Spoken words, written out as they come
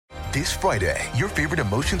This Friday, your favorite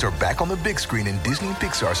emotions are back on the big screen in Disney and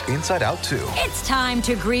Pixar's Inside Out 2. It's time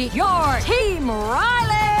to greet your Team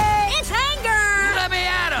Riley. It's anger. Let me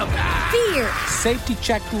at him. Fear. Safety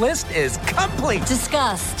checklist is complete.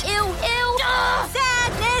 Disgust. Ew.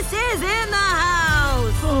 Sadness is in the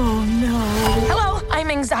house. Oh, no. Hello, I'm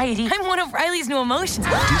anxiety. I'm one of Riley's new emotions.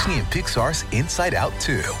 Disney and Pixar's Inside Out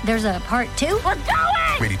 2. There's a part 2? We're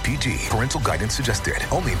going! Rated PG. Parental guidance suggested.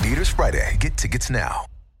 Only in theaters Friday. Get tickets now.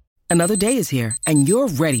 Another day is here, and you're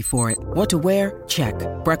ready for it. What to wear? Check.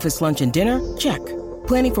 Breakfast, lunch, and dinner? Check.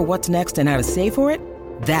 Planning for what's next and how to save for it?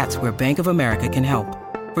 That's where Bank of America can help.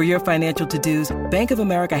 For your financial to-dos, Bank of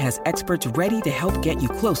America has experts ready to help get you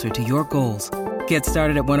closer to your goals. Get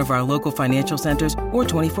started at one of our local financial centers or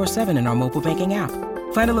 24/7 in our mobile banking app.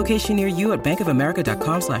 Find a location near you at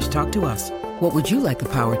bankofamerica.com/talktous. What would you like the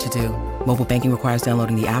power to do? Mobile banking requires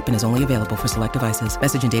downloading the app and is only available for select devices.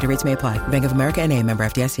 Message and data rates may apply. Bank of America N.A., member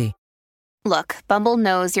FDIC. Look, Bumble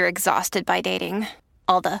knows you're exhausted by dating.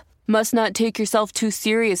 All the must not take yourself too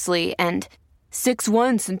seriously and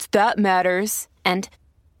 6'1" since that matters. And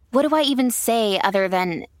what do I even say other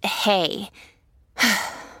than, hey?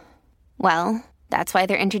 Well, that's why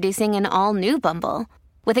they're introducing an all-new Bumble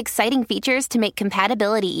with exciting features to make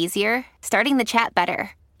compatibility easier, starting the chat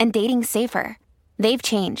better, and dating safer. They've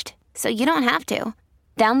changed, so you don't have to.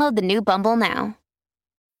 Download the new Bumble now.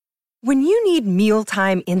 When you need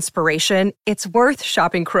mealtime inspiration, it's worth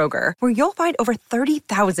shopping Kroger, where you'll find over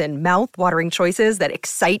 30,000 mouth-watering choices that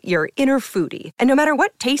excite your inner foodie. And no matter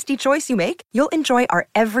what tasty choice you make, you'll enjoy our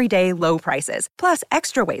everyday low prices, plus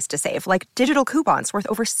extra ways to save, like digital coupons worth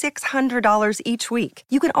over $600 each week.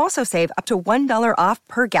 You can also save up to $1 off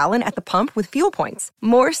per gallon at the pump with fuel points.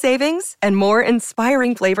 More savings and more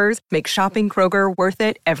inspiring flavors make shopping Kroger worth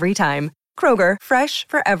it every time. Kroger, fresh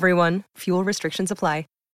for everyone. Fuel restrictions apply.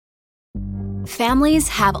 Families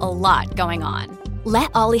have a lot going on.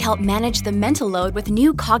 Let Ollie help manage the mental load with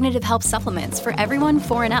new cognitive help supplements for everyone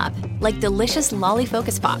 4 and up, like delicious Lolly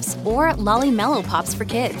Focus Pops or Lolly Mellow Pops for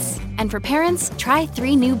kids. And for parents, try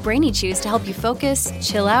 3 new Brainy Chews to help you focus,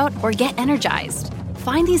 chill out, or get energized.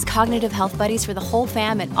 Find these cognitive health buddies for the whole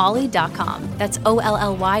fam at ollie.com. That's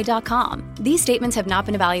OLLY.com. These statements have not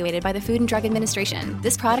been evaluated by the Food and Drug Administration.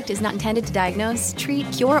 This product is not intended to diagnose,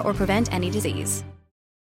 treat, cure, or prevent any disease.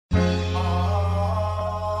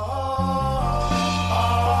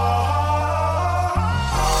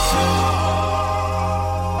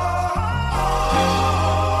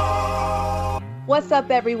 What's up,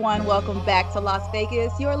 everyone? Welcome back to Las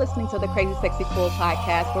Vegas. You're listening to the Crazy Sexy Cool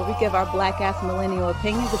podcast, where we give our black-ass millennial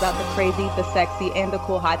opinions about the crazy, the sexy, and the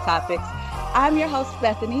cool hot topics. I'm your host,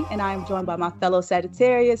 Bethany, and I'm joined by my fellow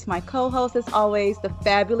Sagittarius, my co-host, as always, the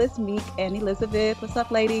fabulous Meek and Elizabeth. What's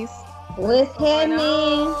up, ladies? What's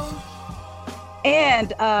happening?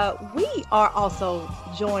 And we are also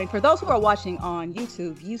joined, for those who are watching on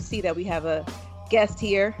YouTube, you see that we have a guest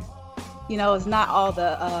here. You know, it's not all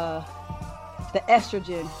the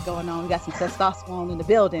estrogen going on. We got some testosterone in the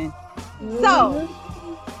building. Mm-hmm. So,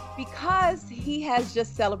 because he has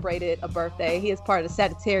just celebrated a birthday, he is part of the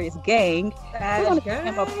Sagittarius gang. We're going to give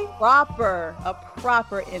him a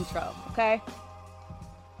proper intro, okay?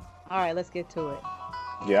 All right, let's get to it.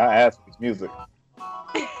 Yeah, I asked for his music.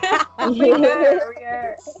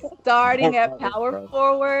 Starting at power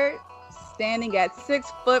forward, standing at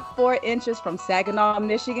 6'4" from Saginaw,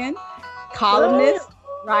 Michigan, columnist,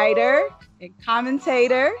 writer, and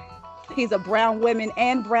commentator. He's a brown women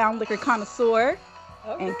and brown liquor connoisseur,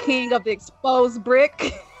 and king of the exposed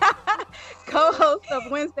brick. Co-host of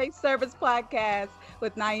Wednesday Service Podcast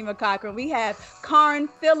with Naima Cochran. We have Karn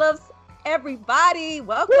Phillips. Everybody,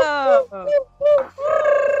 welcome.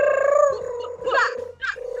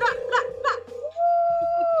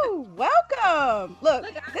 Welcome. Look,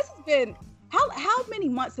 this has been how many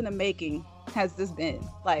months in the making has this been?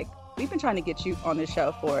 Like, we've been trying to get you on this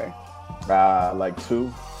show for like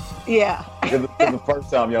 2. Yeah. Because the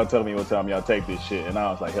first time y'all telling me what time y'all take this shit, and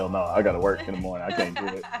I was like, hell no, I gotta work in the morning. I can't do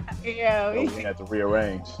it. Yeah. So we had to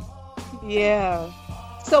rearrange. Yeah.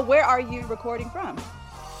 So where are you recording from?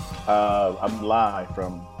 I'm live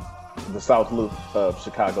from the South Loop of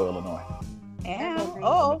Chicago, Illinois. And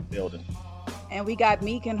building. And we got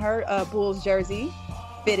Meek in her Bulls jersey,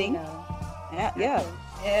 fitting. Yeah.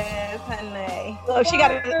 Yes, honey. Oh, she got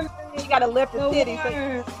to lift the city.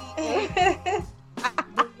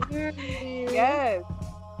 Yes.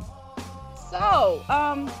 So,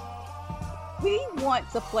 we want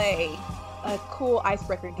to play a cool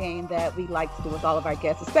icebreaker game that we like to do with all of our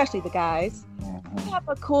guests, especially the guys. We have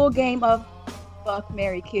a cool game of Fuck,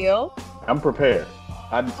 Marry, Kill. I'm prepared.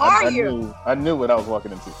 I knew what I was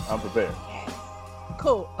walking into. I'm prepared. Yes.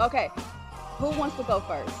 Cool. Okay. Who wants to go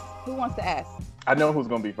first? Who wants to ask? I know who's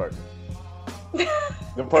gonna be first.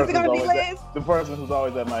 The person who's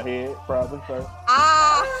always at my head, probably first.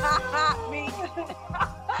 Me.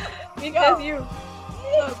 Because you.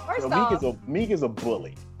 Look, first off, Meek is a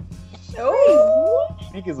bully. Oh.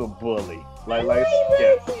 Meek is a bully. Like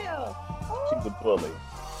she's a bully.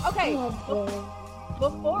 okay.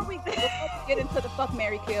 Before we get into the fuck,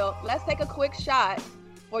 marry, kill, let's take a quick shot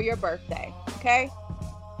for your birthday. Okay.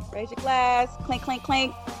 Raise your glass. Clink, clink,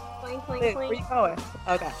 clink. Clink, clink, Where clink. you going?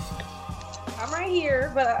 Okay. I'm right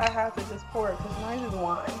here, but I have to just pour it because mine is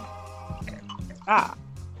wine.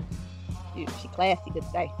 Dude, she classy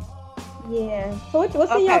today. Yeah. So what's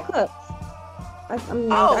in your cups?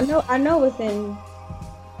 I know what's in.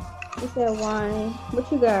 You said wine.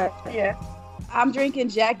 What you got? Yeah. I'm drinking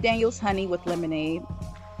Jack Daniel's honey with lemonade.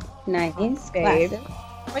 Nice, babe. classic.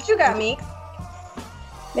 What you got, Meek?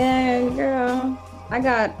 Man, girl, I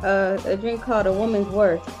got a drink called A Woman's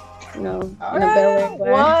Worth. You know, in a Bel Air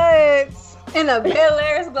glass. What? In a Bel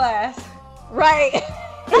Air's glass. Right.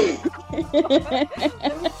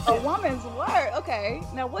 A woman's word. Okay.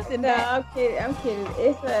 Now what's in that? I'm kidding.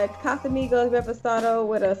 It's a Casamigos Reposado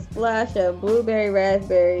with a splash of blueberry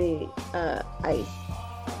raspberry ice.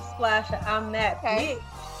 Splash of I'm that Okay.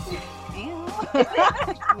 bitch.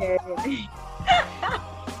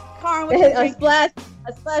 Karen, what you a drinking?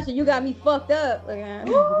 splash of you got me fucked up. Sorry.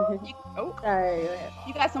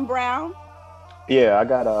 You got some brown? Yeah, I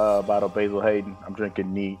got a bottle of Basil Hayden. I'm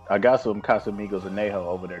drinking neat. I got some Casamigos Anejo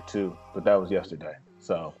over there too, but that was yesterday.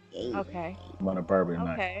 So Okay. I'm on a bourbon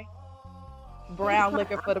night. Okay. Brown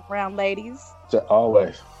liquor for the brown ladies. So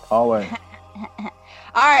always. All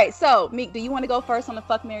right. So, Meek, do you want to go first on the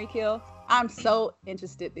fuck, marry, kill? I'm so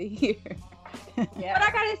interested to hear. Yeah. But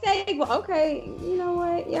I gotta say, well, okay, you know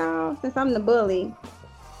what, y'all? Since I'm the bully,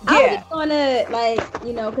 Yeah. I'm just gonna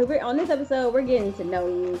because we're on this episode, we're getting to know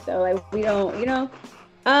you, so we don't,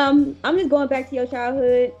 I'm just going back to your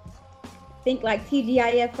childhood. Think like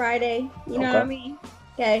TGIF Friday, you know what I mean?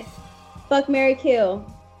 Okay, fuck, marry, kill.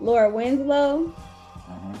 Laura Winslow,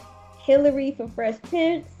 Hillary from Fresh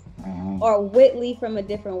Prince, or Whitley from A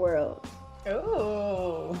Different World.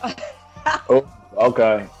 Ooh. Oh,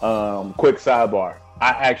 okay. Quick sidebar. I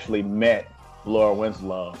actually met Laura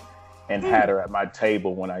Winslow and had her at my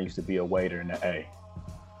table when I used to be a waiter in the A.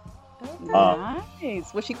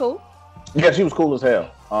 Nice. Was she cool? Yeah, she was cool as hell.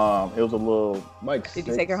 It was a little Did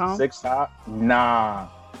you take her home? 6 hot. Nah.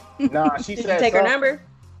 She Did said you take her something. number?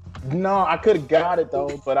 No, I could have got it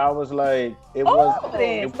though, but I was like,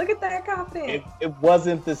 Confidence. Look at that confidence. It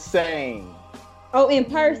wasn't the same. Oh, in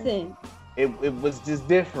person. It was just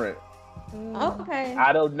different. Okay.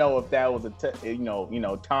 I don't know if that was a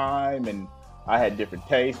time, and I had different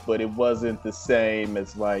tastes, but it wasn't the same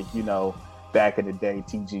as back in the day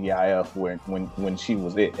TGIF when she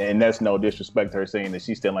was it. And that's no disrespect to her saying that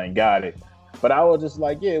she still ain't got it, but I was just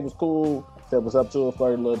like, yeah, it was cool. That was up to her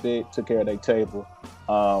for a little bit, took care of their table.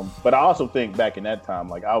 But I also think back in that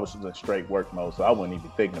time, I was just in straight work mode, so I wasn't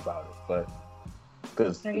even thinking about it. But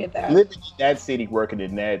because living in that city, working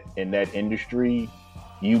in that industry,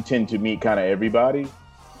 you tend to meet kind of everybody.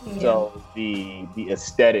 Yeah. So the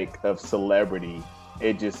aesthetic of celebrity,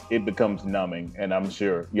 it becomes numbing, and I'm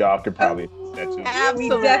sure y'all could probably that too.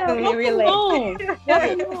 Absolutely, we definitely relate.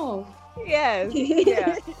 Yes.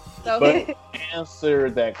 Yeah. So but answer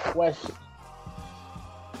that question.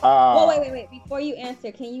 Wait. Before you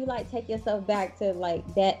answer, can you take yourself back to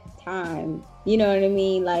that time? You know what I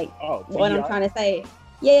mean? What I'm trying to say.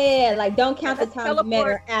 Yeah. Don't count the time you met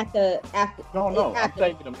her after. No. I'm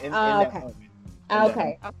taking them in that moment.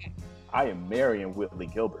 Okay. I am marrying Whitley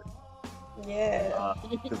Gilbert. Yeah.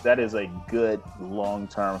 Because that is a good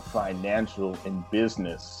long-term financial and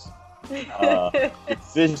business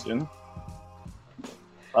decision.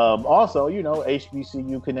 Also,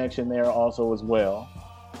 HBCU connection there also as well.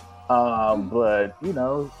 But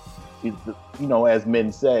as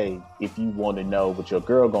men say, if you want to know what your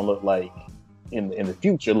girl gonna look like in the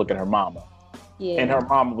future, look at her mama. Yeah. And her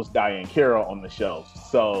mama was Diane Carroll on the show.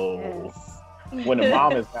 So when the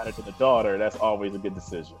mom is better than the daughter, that's always a good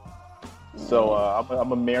decision. Yeah. So I'm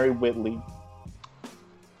gonna marry Whitley.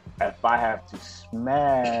 If I have to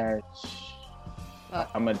smash,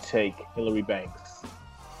 I'm gonna take Hillary Banks.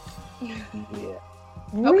 Yeah.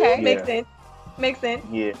 Okay, makes sense.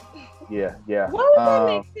 Yeah. Why would that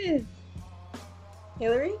make sense?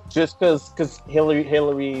 Hillary? Just because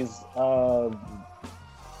Hillary's,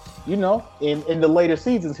 in the later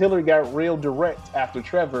seasons, Hillary got real direct after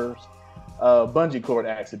Trevor's bungee cord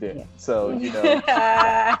accident. Yeah. So, you know, on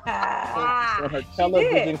her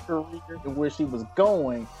television career and where she was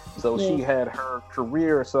going. So she had her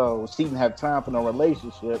career, so she didn't have time for no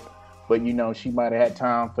relationship. But, you know, she might have had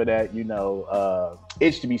time for that, you know,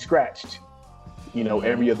 itch to be scratched, you know,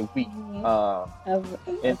 every other week.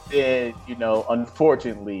 And then, you know,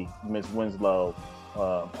 unfortunately, Miss Winslow,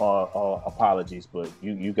 apologies, but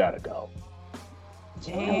you gotta go.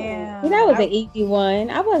 Damn. That was an easy one.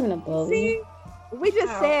 I wasn't a bully. See, we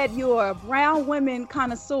just said you're a brown women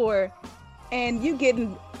connoisseur, and you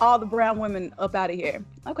getting all the brown women up out of here.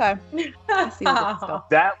 Okay.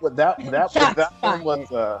 That one was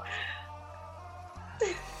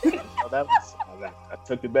I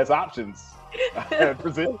took the best options.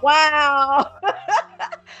 Wow.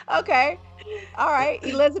 Okay. All right,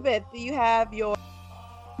 Elizabeth, do you have your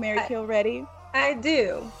Mary Kill ready? I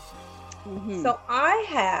do. Mm-hmm. So I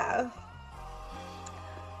have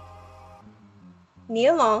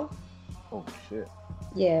Nia Long. Oh shit.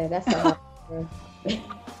 Yeah, that's a hard one.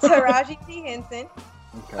 Taraji P. Henson.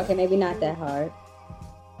 Okay, maybe not that hard.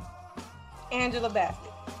 Angela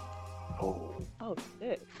Bassett. Oh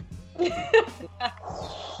shit.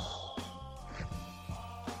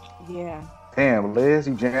 Yeah. Damn, Liz,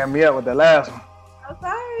 you jammed me up with the last one. Oh,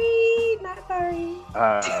 sorry. Not sorry.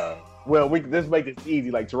 Well, let's make this easy.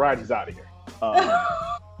 Like, Taraji's out of here.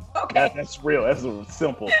 Okay. That's real. That's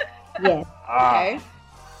simple. Yes. Okay.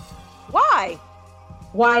 Why?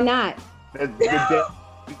 Why not?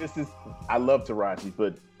 This is. I love Taraji,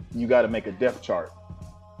 but you got to make a depth chart,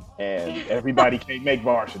 and everybody can't make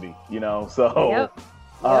varsity. You know, so.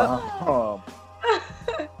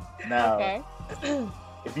 Now,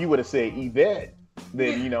 if you would have said Yvette,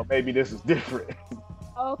 then you know maybe this is different.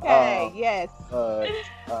 Okay. Yes.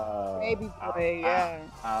 Baby boy. Yeah.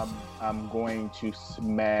 I'm going to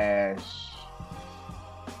smash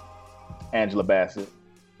Angela Bassett,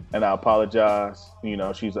 and I apologize. You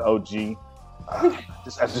know, she's an OG. I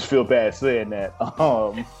just feel bad saying that.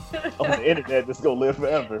 On the internet, that's gonna live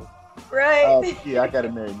forever. Right. Yeah, I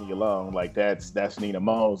gotta marry Nia Long. Like that's Nina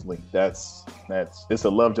Mosley. It's a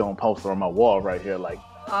Love Jones poster on my wall right here. Like.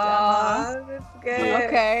 That's good.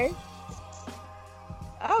 Yeah.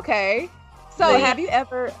 Okay. So have you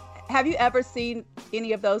ever seen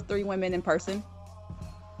any of those three women in person?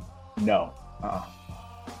 No.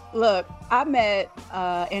 Look, I met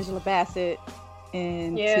Angela Bassett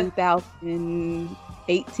in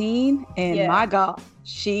 2018, and my God,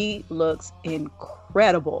 she looks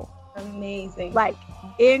incredible. Amazing. Like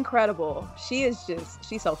incredible. She's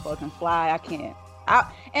so fucking fly. I can't.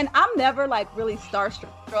 And I'm never like really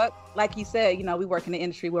starstruck. Like you said, you know, we work in the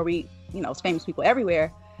industry where we, you know, it's famous people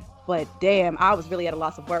everywhere. But damn, I was really at a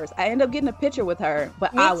loss of words. I ended up getting a picture with her,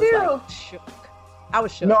 but I was like shook. I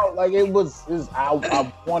was shook. No, like I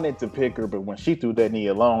wanted to pick her, but when she threw that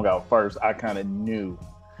Nia Long out first, I kind of knew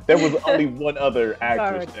there was only one other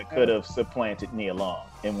actress that could have supplanted Nia Long.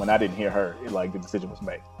 And when I didn't hear her, the decision was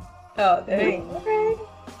made. Oh, dang.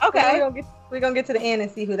 Okay. We're gonna get to the end and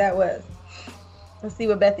see who that was. Let's see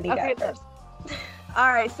what Bethany got first.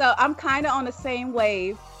 All right, so I'm kind of on the same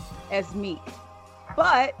wave as Meek,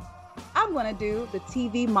 but I'm gonna do the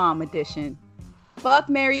TV Mom edition. Fuck,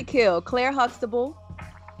 Marry, Kill. Claire Huxtable.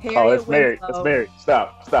 Harriet Winslow. That's Mary.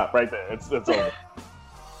 Stop right there. It's over.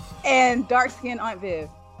 And dark skinned Aunt Viv.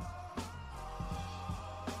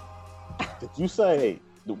 Did you say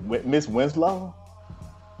Miss Winslow?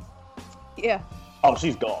 Yeah. Oh,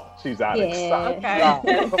 she's gone. She's out. Okay.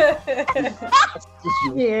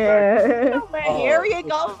 Yeah. Don't let Harriet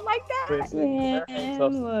go like that.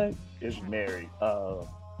 Look. It's Mary.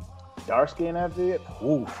 Dark skin Aunt Viv.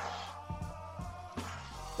 Oof.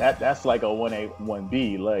 That's like a 1A,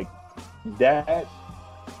 1B. Like that.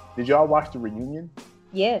 Did y'all watch the reunion?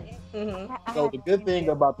 Yes. Mm-hmm. So the good thing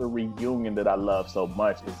about the reunion that I love so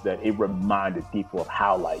much is that it reminded people of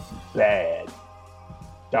how like bad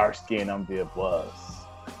dark skin Aunt Viv was.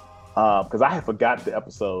 Because I had forgot the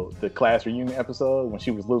episode, the class reunion episode when she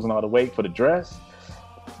was losing all the weight for the dress.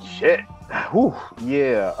 Shit. Whew.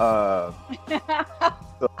 Yeah. So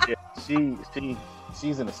yeah,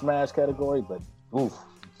 she's in the smash category, but oof.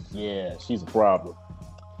 Yeah, she's a problem.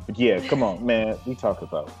 But yeah, come on, man. We talk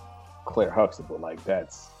about Claire Huxtable. Like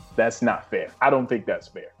that's not fair. I don't think that's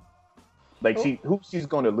fair. Like who she's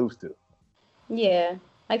going to lose to? Yeah.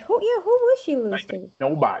 Like who would she lose to?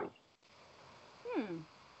 Nobody.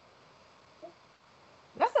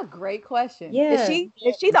 That's a great question. Yeah.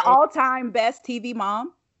 Is she the all-time best TV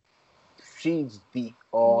mom? She's the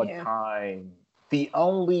all-time. The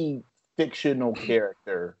only fictional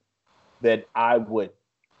character that I would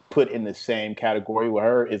put in the same category with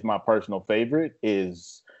her is my personal favorite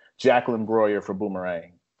is Jacqueline Breuer for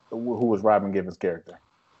Boomerang, who was Robin Givens' character.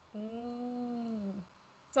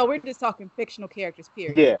 So we're just talking fictional characters,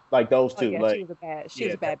 period. Yeah, like those two. Yeah, like, she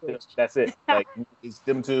was a bad bitch. That's it. Like it's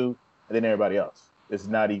them two, and then everybody else. It's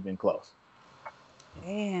not even close.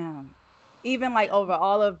 Damn. Even like over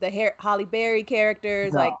all of the Halle Berry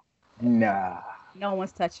characters, no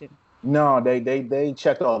one's touching. No, they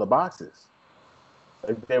checked all the boxes.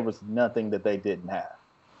 There was nothing that they didn't have.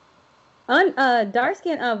 Dark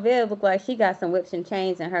skin Viv looked like she got some whips and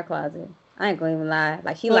chains in her closet. I ain't gonna even lie.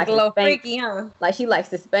 Like she likes a little spank, freaky, huh? Like she likes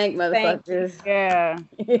to spank motherfuckers. Yeah.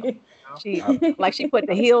 She put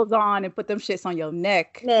the heels on and put them shits on your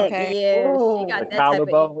neck. Okay? Yeah. Ooh, she got the that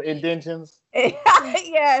collarbone indentions.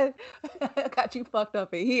 Yeah. Got you fucked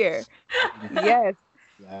up in here. Yes.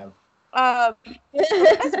 Yeah.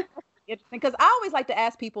 Interesting, because I always like to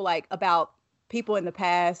ask people like about people in the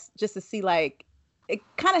past just to see like it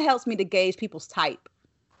kind of helps me to gauge people's type,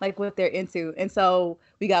 like what they're into. And so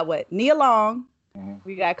we got Nia Long,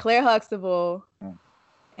 we got Claire Huxtable,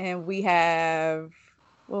 and we have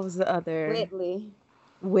what was the other?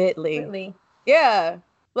 Whitley. Yeah.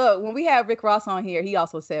 Look, when we had Rick Ross on here, he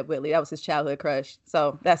also said Whitley. That was his childhood crush.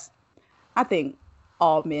 So I think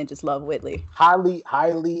all men just love Whitley.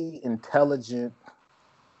 Highly intelligent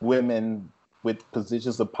women with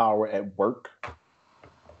positions of power at work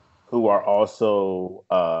who are also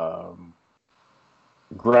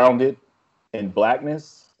grounded in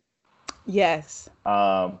blackness. Yes.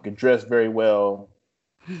 Can dress very well.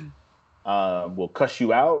 Will cuss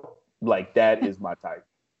you out. Like that is my type.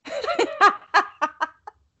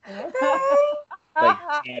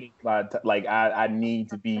 I need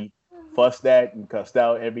to be fussed at and cussed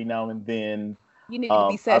out every now and then. You need to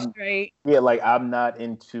be set straight. Yeah, like I'm not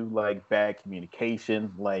into like bad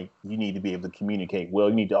communication. Like you need to be able to communicate well.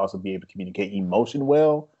 You need to also be able to communicate emotion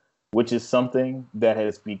well, which is something that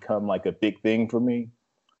has become like a big thing for me.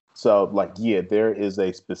 So like, yeah, there is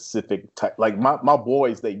a specific type. Like my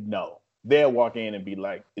boys, they know. They'll walk in and be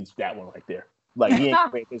like, it's that one right there. Like he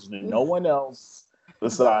ain't paying attention to no one else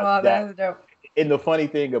besides that. Dope. And the funny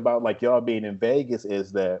thing about like y'all being in Vegas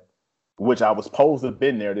is that, which I was supposed to have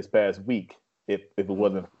been there this past week, if it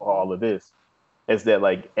wasn't for all of this, is that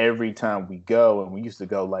like every time we go, and we used to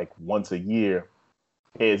go like once a year,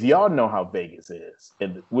 is y'all know how Vegas is,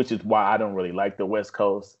 and which is why I don't really like the West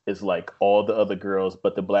Coast. It's like all the other girls,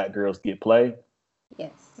 but the black girls get play.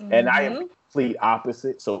 Yes. And I am complete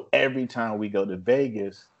opposite. So every time we go to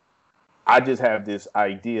Vegas, I just have this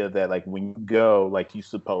idea that like when you go, like you're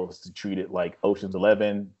supposed to treat it like Ocean's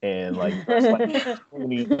 11 and like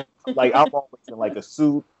like I'm always in like a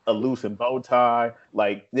suit, a loosened bow tie.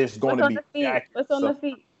 Like there's going to be What's on the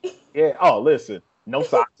feet? Yeah. Oh, listen, no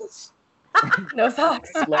socks. No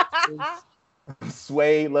socks.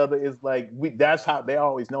 Suede leather is like that's how they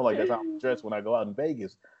always know. Like that's how I'm dressed when I go out in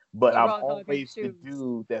Vegas. But I'm always the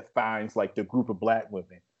dude that finds like the group of black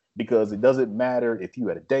women. Because it doesn't matter if you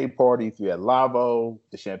at a day party, if you at Lavo,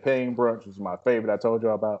 the champagne brunch, which is my favorite I told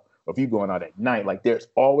y'all about, or if you're going out at night, like there's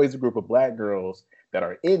always a group of black girls that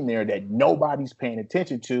are in there that nobody's paying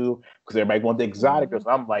attention to because everybody wants the exotic girls.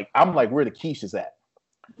 I'm like, where the Keishas at?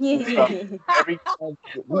 So every time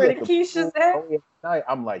where the Keishas at? Night,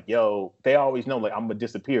 I'm like, yo, they always know like I'm gonna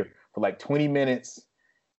disappear for like 20 minutes,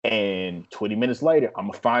 and 20 minutes later, I'm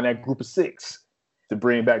gonna find that group of 6. To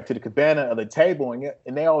bring back to the cabana or the table,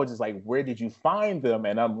 and they always just like, where did you find them?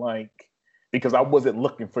 And I'm like, because I wasn't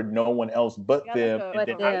looking for no one else but them. And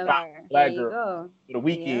then I found black girl for the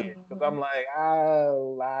weekend because I'm like,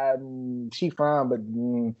 she fine, but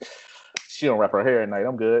she don't wrap her hair at night.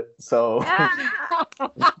 I'm good. So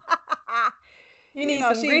you need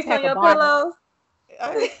some grease on your pillows.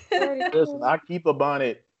 Listen, I keep a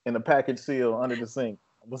bonnet in a package seal under the sink.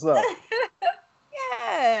 What's up?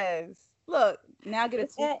 Yes. Look. Now get a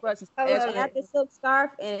toothbrush. I got the silk scarf,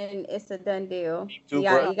 and it's a done deal. You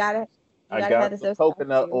gotta have the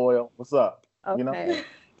coconut oil. What's up? Okay. You know?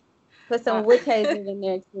 Put some witch hazel in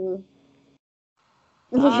there too.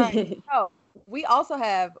 So we also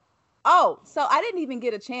have. Oh, so I didn't even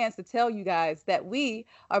get a chance to tell you guys that we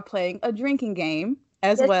are playing a drinking game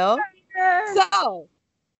as well. So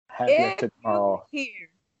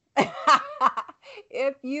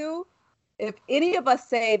if any of us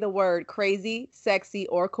say the word crazy, sexy,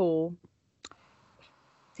 or cool,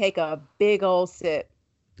 take a big old sip,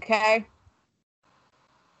 okay?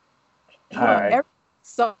 All right.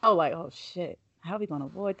 So like, oh shit, how are we gonna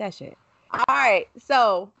avoid that shit? All right,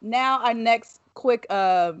 so now our next quick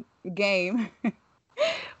game,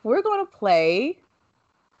 we're gonna play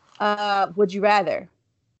Would You Rather.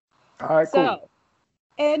 All right, cool.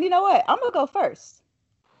 And you know what? I'm gonna go first.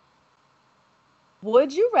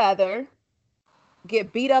 Would you rather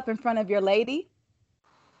get beat up in front of your lady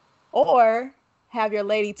or have your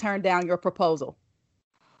lady turn down your proposal?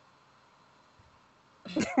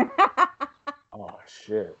 Oh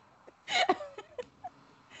shit!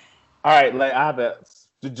 All right, like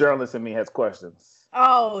the journalist in me has questions.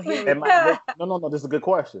 Oh, no. This is a good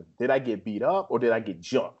question. Did I get beat up or did I get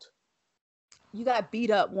jumped? You got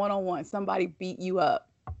beat up one-on-one. Somebody beat you up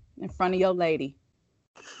in front of your lady.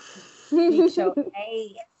 Beat your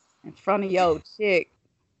ass. In front of your chick.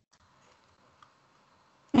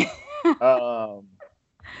 I'd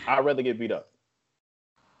rather get beat up.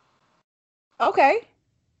 Okay.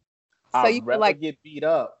 So I'd rather get beat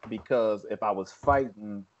up because if I was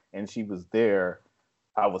fighting and she was there,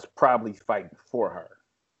 I was probably fighting for her.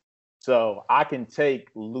 So I can take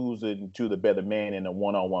losing to the better man in a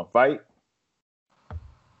one-on-one fight.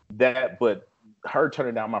 But her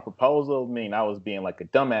turning down my proposal mean I was being like a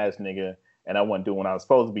dumbass nigga and I wasn't doing what I was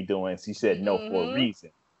supposed to be doing. She said no for a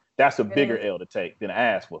reason. That's a bigger L to take than an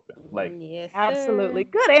ass whooping. Like, yes, absolutely.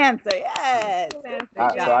 Good answer. Yes.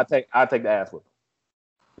 So I take the ass whooping.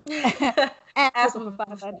 Ass whooping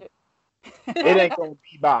 500. It ain't gonna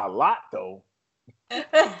be by a lot though. You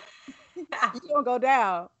gonna go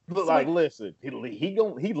down. But like, listen, he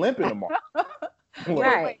limping tomorrow.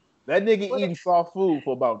 Right. That nigga eating soft food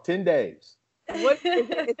for about 10 days. Is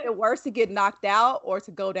it worse to get knocked out or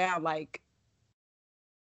to go down like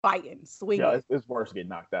fighting, swinging? Yeah, it's worse to get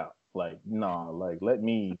knocked out. Like, nah, like let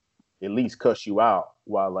me at least cuss you out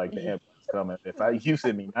while like the ambulance coming. If you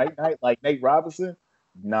send me night like Nate Robinson,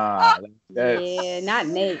 nah. Yeah, not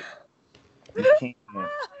Nate.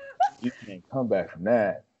 You can't come back from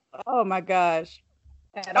that. Oh my gosh.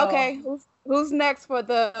 Okay, who's next for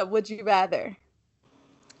the would you rather?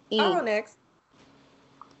 I'll go next.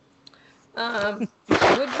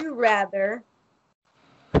 Would you rather,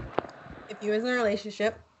 if you was in a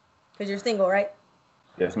relationship, because you're single, right?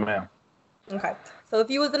 Yes, ma'am. Okay. So if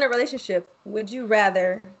you was in a relationship, would you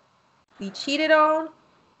rather be cheated on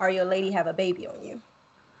or your lady have a baby on you?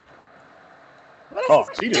 Oh,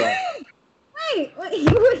 cheated on. Wait,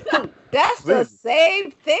 that's the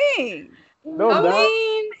same thing. No, I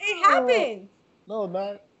mean, it happens. No,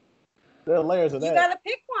 not. There are layers of that. You gotta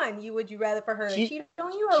pick one. Would you rather for her to cheat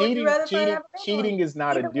on you, or would you rather for her to have a baby? Cheating is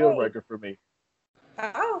not a deal breaker for me.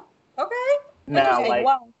 Oh, okay. Now,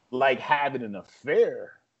 like having an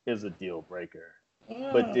affair is a deal breaker.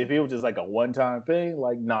 But if it was just like a one-time thing,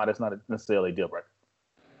 like, nah, that's not necessarily a deal breaker.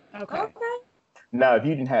 Okay. Now, if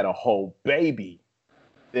you didn't had a whole baby,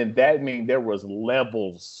 then that means there was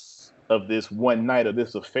levels of this one night of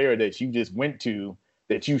this affair that you just went to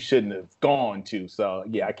that you shouldn't have gone to. So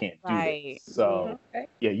yeah, I can't do this. So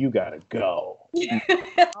yeah, you gotta go.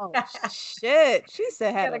 Oh shit! She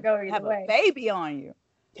said have a baby on you.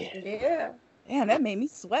 Yeah. Damn, that made me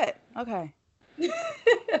sweat. Okay.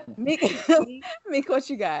 Meek, what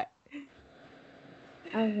you got?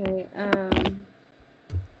 Okay.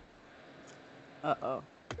 Uh-oh.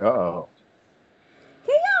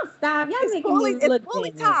 Can y'all stop? Y'all making me look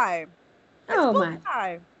bully time. Oh my.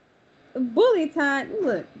 Time. Bully time.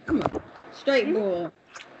 Look, come on. Straight bull.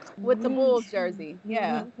 With the Bulls jersey.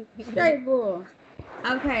 Yeah. Straight bull.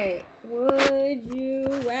 Okay. Would you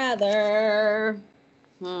rather?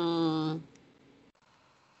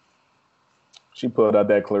 She pulled out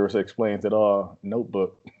that Clarissa Explains It All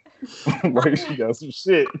notebook. Right, she got some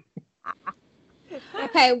shit.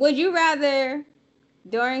 Okay, would you rather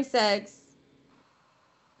during sex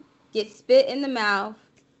get spit in the mouth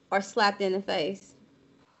or slapped in the face?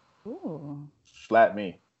 Ooh. Slap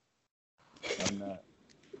me. I'm not.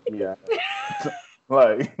 Yeah.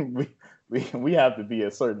 Like we have to be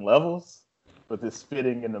at certain levels, but this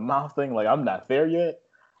spitting in the mouth thing, like I'm not there yet.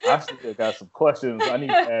 I still got some questions I need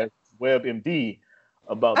to ask WebMD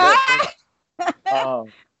about that.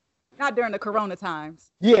 Not during the Corona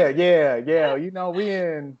times. Yeah. You know,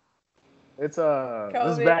 it's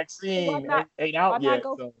this vaccine ain't out yet.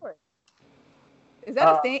 So. Is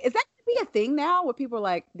that a thing? Is that gonna be a thing now where people are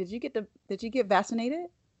like, did you get vaccinated?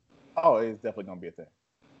 Oh, it's definitely gonna be a thing.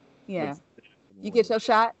 Yeah. You get your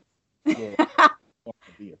shot? Yeah. It's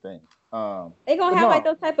gonna be a thing. They gonna have like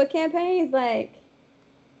those type of campaigns like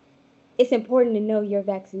it's important to know your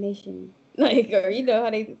vaccination. Like, or you know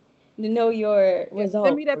how they to know your results.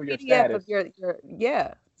 Send me the PDF of your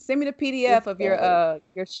Send me the PDF of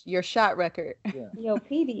your shot record. Yeah. Your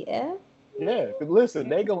PDF? Yeah, listen,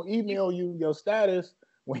 they gonna email you your status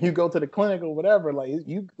when you go to the clinic or whatever. Like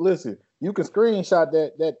you listen, you can screenshot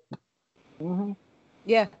that. Mm-hmm.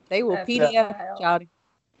 Yeah, they will PDF, child.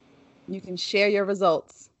 You can share your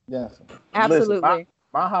results. Yes, absolutely. Listen,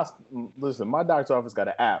 my doctor's office got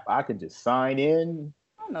an app. I can just sign in,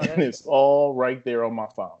 know and it's all right there on my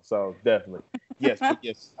phone. So definitely, yes.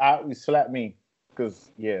 You slap me, because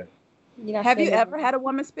yeah. Have you ever had a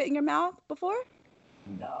woman spit in your mouth before?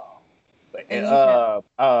 No. And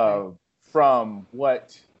From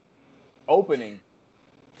what opening?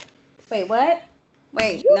 Wait, what?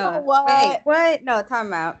 Wait, You no. know what? Wait, what? No,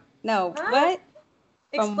 time out. No, Huh? what?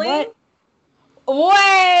 From Explain. what?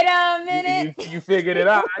 Wait a minute. You figured it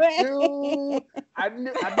out. I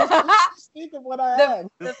just think of what I had.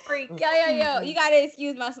 The freak. Yo. You gotta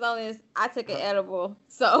excuse my slowness. I took an edible.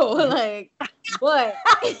 So, like, but.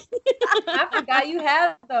 I forgot you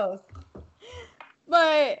have those.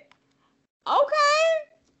 But, okay.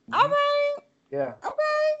 All right. Yeah.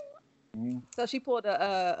 Okay. So she pulled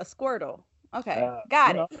a Squirtle. Okay,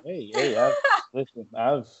 got it. Hey,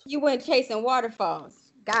 I've You went chasing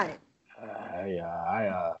waterfalls. Got it.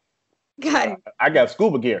 Got it. I got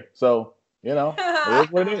scuba gear, so it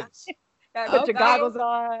is what it is. Put your goggles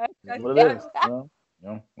on. It's what it is.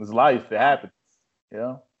 It's life. It happens.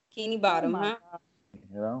 Bikini bottom, huh?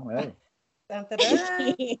 Hey. Hi,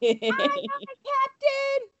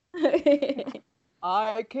 Captain.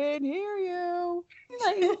 I can hear you.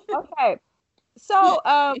 Okay, so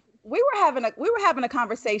we were having a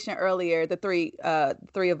conversation earlier, the three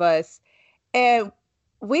of us, and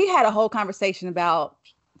we had a whole conversation about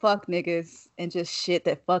fuck niggas and just shit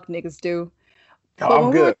that fuck niggas do. Oh,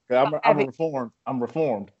 I'm good. I'm reformed. I'm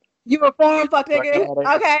reformed. You reformed, fuck niggas.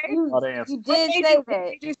 Okay. You did say that. What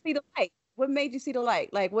made you see the light? What made you see the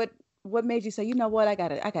light? Like what made you say, you know what, I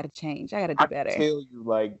gotta change. I gotta do better. I tell you,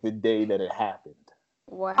 like, the day that it happened.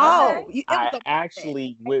 Wow. Oh, I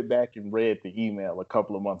actually went back and read the email a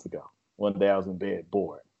couple of months ago. One day I was in bed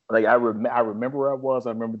bored. Like, I remember where I was. I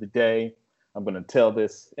remember the day. I'm going to tell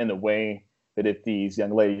this in a way that if these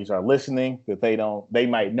young ladies are listening, that they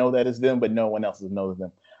might know that it's them, but no one else will know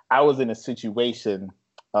them. I was in a situation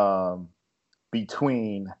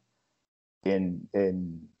between,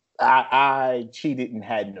 and I cheated and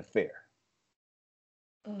had an affair.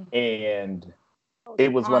 And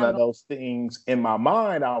it was one of those things in my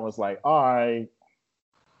mind. I was like, all right,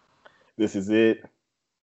 this is it.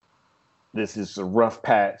 This is a rough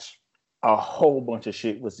patch. A whole bunch of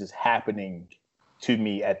shit was just happening to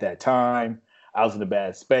me at that time. I was in a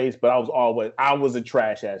bad space, but I was a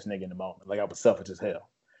trash ass nigga in the moment. Like, I was selfish as hell.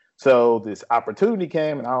 So this opportunity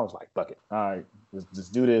came and I was like, fuck it. All right, let's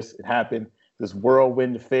just do this. It happened. This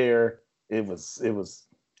whirlwind affair. It was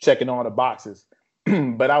checking all the boxes.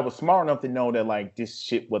 But I was smart enough to know that, like, this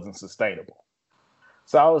shit wasn't sustainable.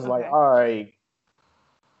 So I was like, all right,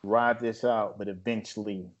 ride this out, but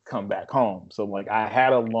eventually come back home. So, like, I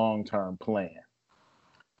had a long-term plan.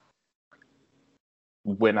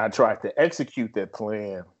 When I tried to execute that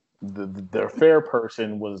plan, the fair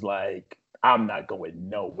person was like, I'm not going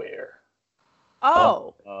nowhere.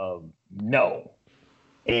 Oh. No.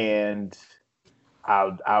 And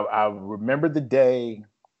I remember the day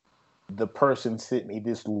the person sent me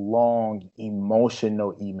this long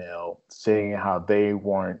emotional email saying how they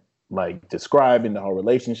weren't, like, describing the whole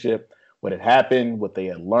relationship, what had happened, what they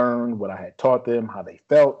had learned, what I had taught them, how they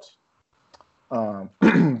felt.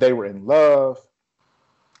 They were in love,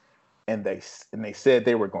 and they said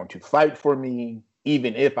they were going to fight for me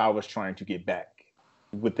even if I was trying to get back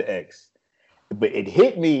with the ex. But it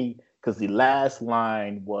hit me because the last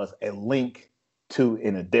line was a link to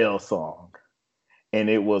an Adele song. And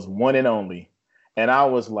it was One and Only. And I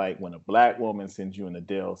was like, when a black woman sends you an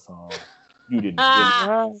Adele song, you didn't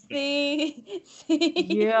get it. See?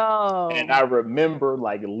 Yo. And I remember,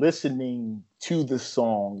 like, listening to the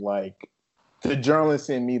song, like, the journalist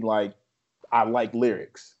sent me, like, I like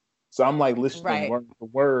lyrics. So I'm, like, listening word for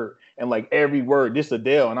word. And, like, every word, this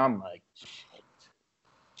Adele. And I'm like,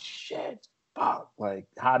 shit, fuck. Like,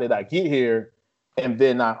 how did I get here? And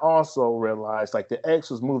then I also realized, like, the ex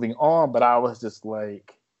was moving on, but I was just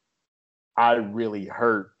like, I really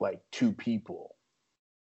hurt, like, two people.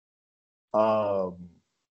 And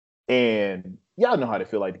y'all know how to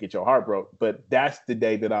feel like to get your heart broke, but that's the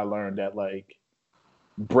day that I learned that, like,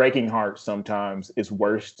 breaking hearts sometimes is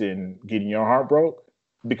worse than getting your heart broke,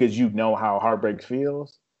 because you know how heartbreak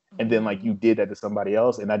feels. And then, like, you did that to somebody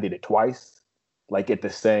else, and I did it twice, like, at the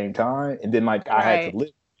same time. And then, like, I had to live.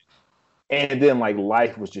 And then, like,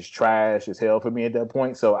 life was just trash as hell for me at that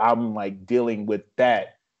point. So I'm, like, dealing with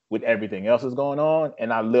that with everything else that's going on.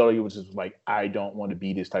 And I literally was just like, I don't want to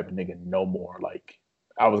be this type of nigga no more. Like,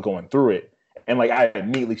 I was going through it. And, like, I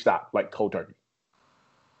immediately stopped, like, cold turkey.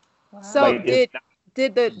 Wow. So like, did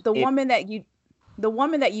the woman that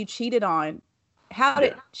you cheated on, how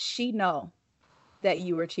did she know? that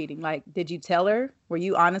you were cheating? Like, did you tell her? Were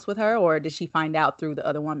you honest with her, or did she find out through the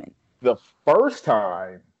other woman? The first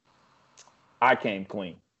time, I came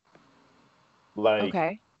clean.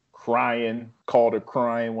 Like, crying, called her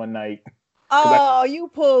crying one night. Oh, you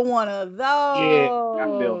pulled one of those.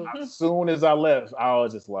 Yeah, as soon as I left, I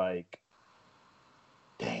was just like,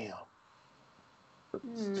 damn.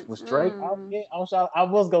 Was Drake out yet? I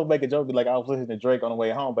was gonna make a joke, like I was listening to Drake on the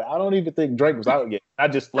way home, but I don't even think Drake was out yet. I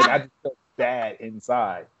just felt bad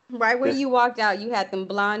inside. Right when you walked out, you had them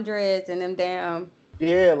blonde dreads and them damn.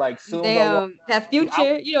 Yeah, like soon. Damn, that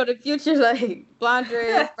Future, the Future, like blonde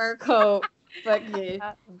dreads, fur coat, fucking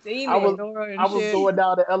demon. I was going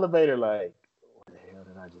down the elevator, like, what the hell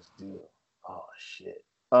did I just do? Oh shit.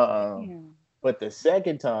 But the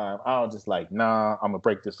second time, I was just like, nah, I'm gonna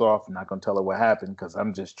break this off. I'm not gonna tell her what happened because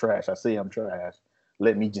I'm just trash. I see I'm trash.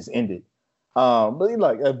 Let me just end it. But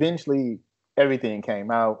like eventually everything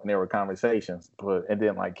came out and there were conversations, and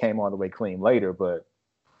then like came all the way clean later. But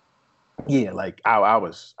yeah, like I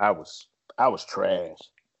was trash. I was trash.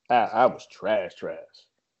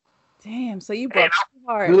 Damn, so you broke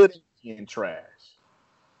hard. Good in trash.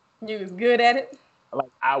 You was good at it?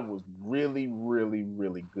 Like I was really, really,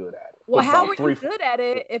 really good at it. Well, how were you good at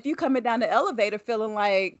it if you coming down the elevator feeling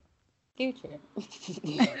like Future?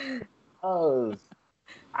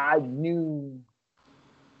 I knew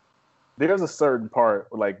there's a certain part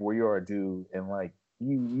like where you're a dude and like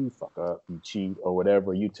you fuck up, you cheat or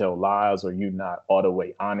whatever, you tell lies or you not all the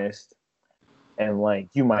way honest, and like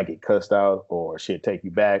you might get cussed out or she'll take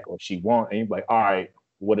you back or she won't, and you're like, all right,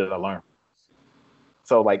 what did I learn?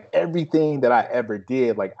 So like everything that I ever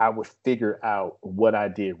did, like I would figure out what I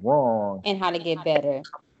did wrong and how to get better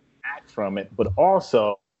from it. But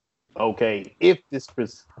also, okay, if this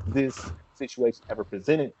situation ever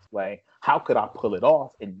presented this way, how could I pull it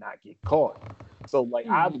off and not get caught? So like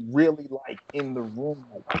I'm really like in the room,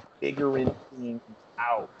 like figuring things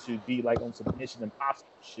out to be like on some Mission Impossible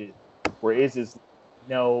shit, where it's just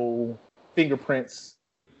no fingerprints,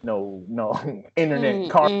 no internet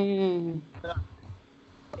card.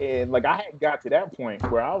 And like I had got to that point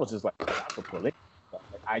where I was just like, I could pull it. Like,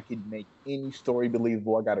 I could make any story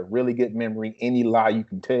believable. I got a really good memory. Any lie you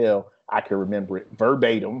can tell, I can remember it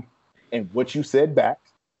verbatim and what you said back.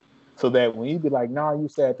 So that when you be like, nah, you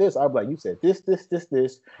said this, I'll be like, you said this.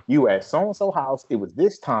 You at so-and-so house. It was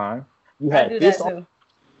this time. You had this on.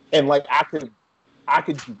 And like I could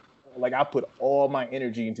do, like I put all my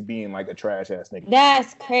energy into being like a trash ass nigga.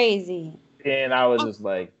 That's crazy. And I was just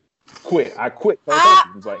like, I quit. I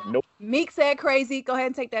was like, nope. Meek said crazy. Go ahead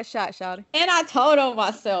and take that shot, Shawty. And I told on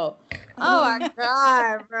myself. Oh my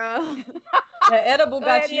god, bro. The edible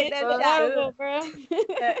got you. Edible, bro.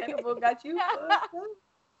 The edible got you.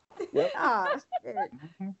 Yep. Oh, shit.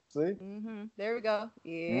 See? Mm-hmm. There we go.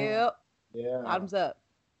 Yep. Yeah. Bottoms up.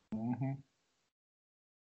 Mm-hmm.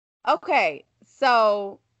 Okay,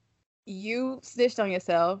 so you snitched on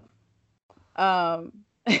yourself.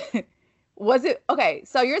 Was it okay?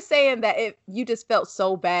 So you're saying that you just felt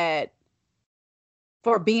so bad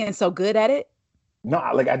for being so good at it? No,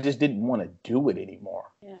 like I just didn't want to do it anymore.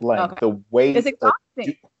 Yeah. Like the weight it's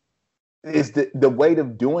exhausting. The weight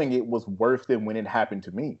of doing it was worse than when it happened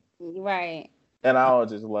to me. Right. And I was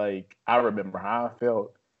just like, I remember how I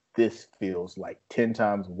felt. This feels like 10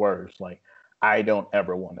 times worse. Like I don't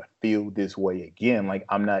ever want to feel this way again. Like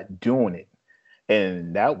I'm not doing it.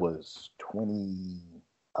 And that was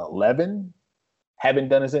 2011. Haven't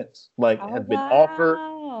done it since. Like have been offered,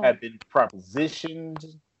 have been propositioned.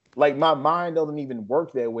 Like my mind doesn't even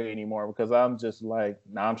work that way anymore because I'm just like,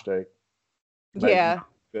 nah, I'm straight. Like, yeah.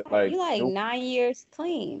 Like you like 9 years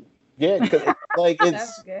clean. Yeah, because like it's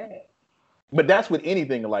That's good. But that's with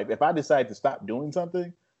anything in life. If I decide to stop doing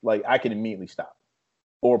something, like I can immediately stop.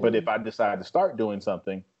 But if I decide to start doing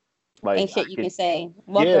something, like ain't shit you can say.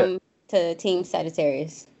 Welcome to Team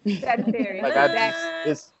Sagittarius. Sagittarius. Like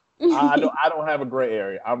I don't have a gray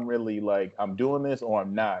area. I'm really like I'm doing this or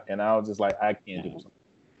I'm not, and I was just like I can't do something.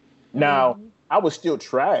 Now I was still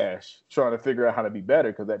trash trying to figure out how to be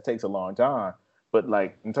better because that takes a long time. But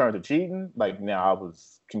like in terms of cheating, like now I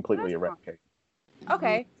was completely eradicated.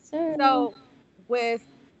 Okay, so with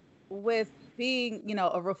being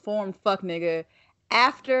a reformed fuck nigga,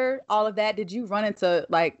 after all of that, did you run into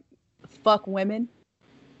like fuck women?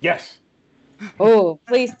 Yes. Oh,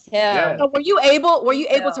 please tell. Yeah. So were you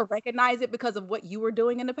able to recognize it because of what you were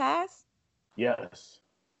doing in the past? Yes.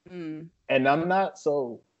 And I'm not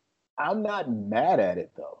mad at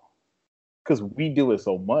it though, because we do it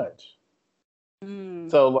so much.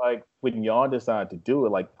 So like when y'all decide to do it,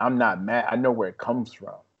 like I'm not mad. I know where it comes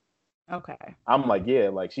from. Okay. I'm like, yeah,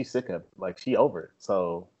 like she's sick of it. Like she over it.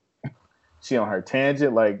 So she on her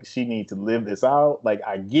tangent, like she needs to live this out. Like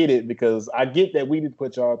I get it because I get that we did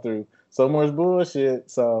put y'all through so much bullshit.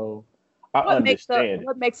 So I understand.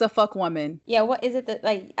 What makes a fuck woman? Yeah, what is it that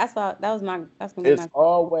like? That's gonna be It's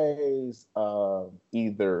always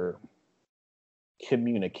either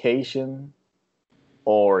communication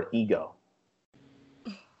or ego.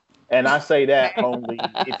 And I say that only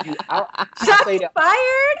if you. I say that,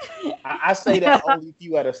 fired. I say that only if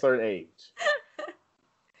you at a certain age.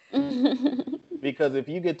 Because if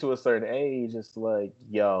you get to a certain age, it's like,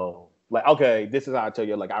 yo, like, okay, this is how I tell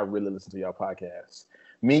you, like, I really listen to your podcast.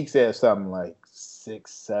 Meek said something like 6,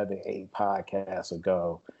 7, 8 podcasts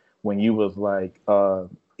ago when you was like,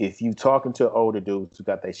 if you talking to older dudes who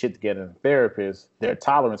got their shit together and therapists, their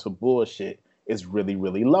tolerance for bullshit is really,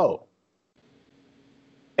 really low.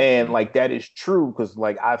 And like that is true because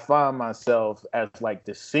like I find myself as like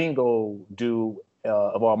the single dude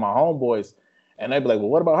of all my homeboys, and they'd be like, "Well,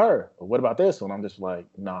 what about her? Or what about this one?" I'm just like,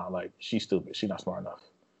 "Nah, like she's stupid. She's not smart enough."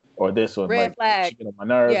 Or this one, Red like flag. she get on my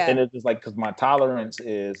nerves, Yeah. and it's just like because my tolerance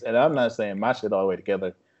is, and I'm not saying my shit all the way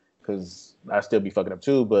together because I still be fucking up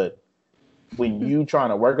too, but when you trying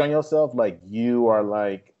to work on yourself, like you are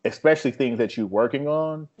like, especially things that you're working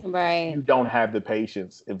on, right? You don't have the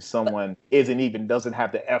patience if someone doesn't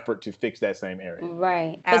have the effort to fix that same area,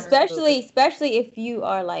 right? Absolutely. Especially if you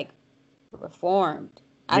are like reformed.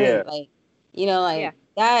 I Yeah. think like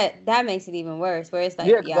like that makes it even worse. Where it's like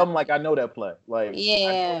because I'm like I know that play, like I know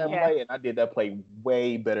Yeah. that play, and I did that play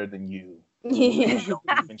way better than you. Yeah.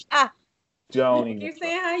 Don't even You're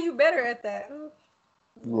saying how you better at that.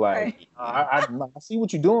 like I see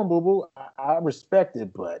what you're doing, boo boo. I respect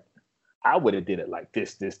it, but I would have did it like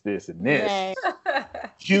this, and this. Right.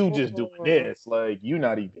 You just doing this, like you're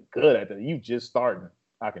not even good at that. You just starting.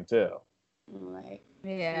 I can tell. Right.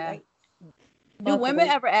 Yeah. Like, Do women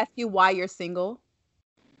ever ask you why you're single?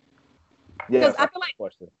 Yeah, Because I feel like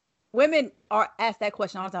question. women are asked that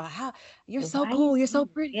question all the time. How you're so Why cool, you you're so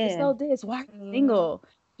single? pretty, Yeah. you're so this. Why are you single?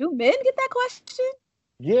 Do men get that question?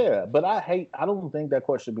 Yeah, but I don't think that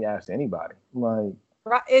question should be asked to anybody. Like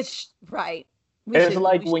Right. It's right. it's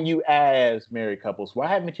like when you ask married couples, why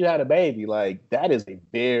haven't you had a baby? Like that is a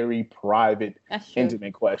very private, That's true.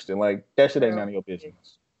 intimate question. Like that shit ain't none of your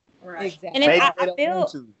business. Right. Exactly. And if Maybe I they don't feel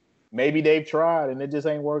want to. Maybe they've tried and it just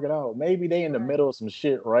ain't working out. Maybe they in the middle of some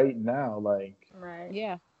shit right now. Like Right.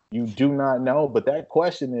 Yeah. you do not know. But that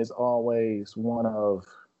question is always one of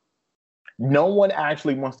no one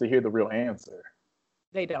actually wants to hear the real answer.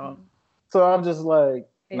 They don't. So I'm just like,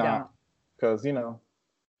 They nah, don't. because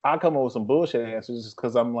I come up with some bullshit answers just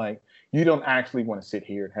because I'm like, you don't actually want to sit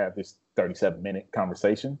here and have this 37-minute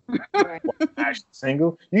conversation. Right. Actually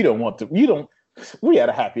single, you don't want to. You don't. We had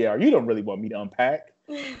a happy hour. You don't really want me to unpack.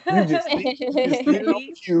 You just think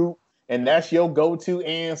it's cute, and that's your go-to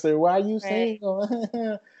answer. Why you single?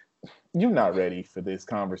 You're not ready for this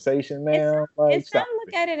conversation, man. It's trying to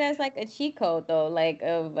look at it as like a cheat code though, like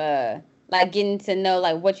of like getting to know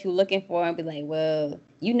like what you're looking for and be like, well,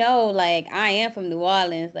 like I am from New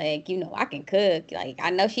Orleans, like I can cook. Like I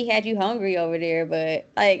know she had you hungry over there, but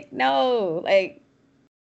like no, like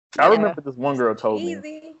I remember this one girl told me.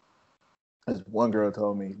 Easy. This one girl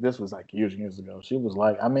told me, this was like years and years ago. She was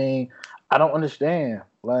like, I mean, I don't understand.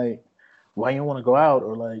 Like, why you want to go out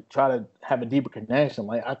or like try to have a deeper connection?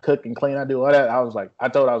 Like, I cook and clean, I do all that.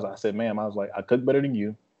 I said, ma'am, I cook better than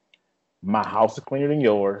you. My house is cleaner than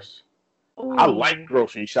yours. Ooh. I like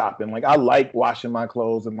grocery shopping. Like, I like washing my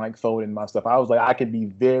clothes and like folding my stuff. I was like, I could be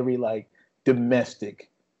very like domestic.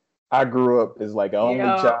 I grew up as like an only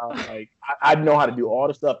child. Like, I know how to do all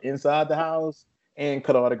the stuff inside the house. And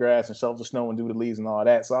cut all the grass and shovel the snow and do the leaves and all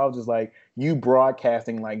that. So I was just like, you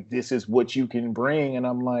broadcasting like this is what you can bring. And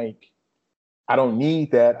I'm like, I don't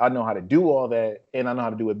need that. I know how to do all that. And I know how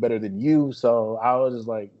to do it better than you. So I was just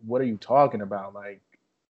like, what are you talking about? Like,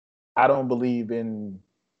 I don't believe in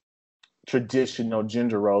traditional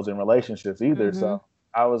gender roles in relationships either. Mm-hmm. So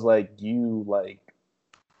I was like, you like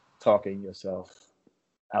talking yourself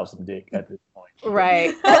out some dick at this point.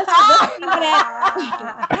 Right.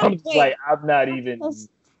 I'm just like, I'm not even.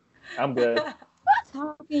 I'm good.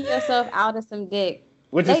 talking yourself out of some dick.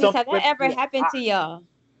 Which Ladies, is have that ever happened to y'all?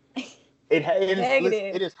 It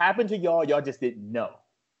has happened to y'all. Y'all just didn't know.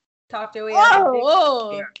 Talk your way out of it.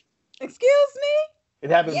 Whoa. Yeah. Excuse me? It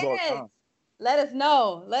happens all the Yes. time. Let us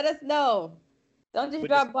know. Let us know. Don't just But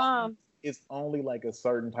drop bombs. It's only like a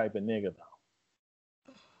certain type of nigga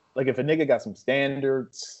though. Like if a nigga got some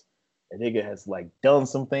standards, a nigga has like done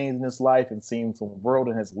some things in his life and seen some world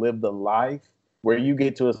and has lived a life where you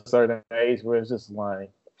get to a certain age where it's just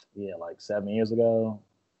like, yeah, like 7 years ago,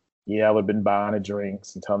 yeah, I would have been buying her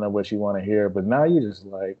drinks and telling her what she want to hear. But now you just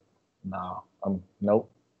like, no, nope.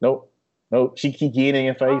 She keep getting in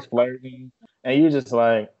your face, flirting, and you're just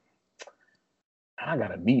like, I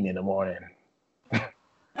got a meeting in the morning.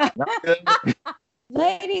 Not good.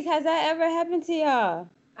 Ladies, has that ever happened to y'all?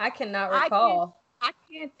 I cannot recall. I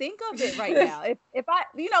can't think of it right now. If I,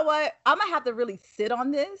 you know what, I'm gonna have to really sit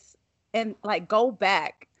on this and like go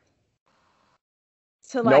back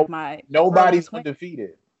to like nobody's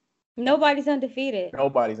undefeated. Nobody's undefeated.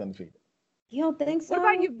 Nobody's undefeated. You don't think so? What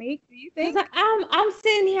about you, Meek? Do you think? I'm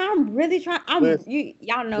sitting here. I'm really trying.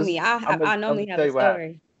 Y'all know me. I normally have a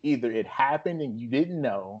story. Either it happened and you didn't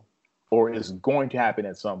know, or it's going to happen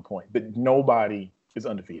at some point. But nobody is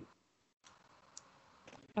undefeated.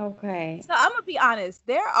 Okay. So I'm gonna be honest.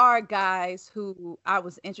 There are guys who I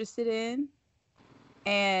was interested in,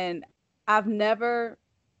 and I've never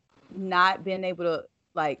not been able to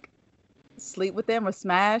like sleep with them or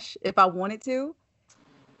smash if I wanted to.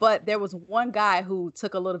 But there was one guy who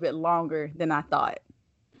took a little bit longer than I thought.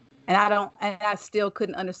 And I still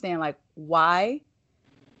couldn't understand like why.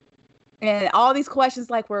 And all these questions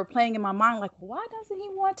like were playing in my mind, like, why doesn't he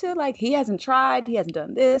want to? Like, he hasn't tried, he hasn't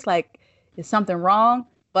done this, like, is something wrong?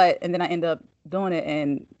 And then I ended up doing it,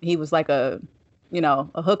 and he was like a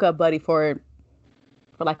hookup buddy for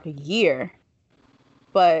like a year.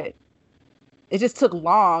 But it just took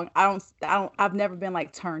long. I've never been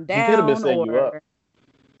like turned down. He could have been setting you up.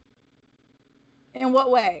 In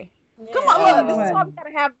what way? Yeah. Come on, look, this is why we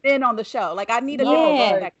gotta have Ben on the show. Like, I need to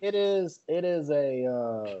know. Like, it is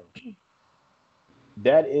a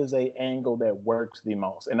that is a angle that works the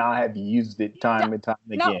most, and I have used it time and time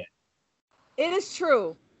again. It is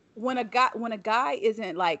true. When a guy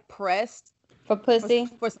isn't like pressed for pussy,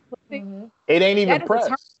 it ain't even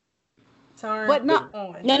pressed. But no,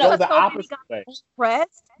 the opposite way.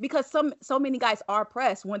 Pressed because so many guys are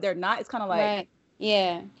pressed. When they're not, it's kind of like right.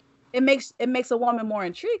 Yeah. It makes a woman more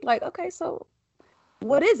intrigued. Like, okay, so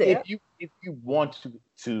what is it? If you want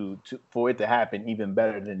to for it to happen even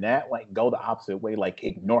better than that, like go the opposite way, like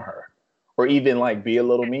ignore her, or even like be a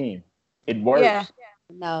little mean. It works. Yeah.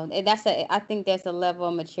 No, I think there's a level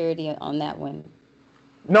of maturity on that one.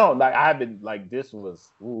 No, like I've been like this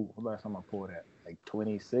was last time I pulled that like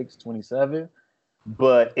 26, 27,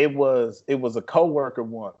 but it was a coworker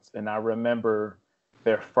once, and I remember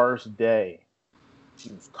their first day. She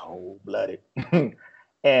was cold-blooded.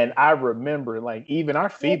 And I remember, like, even our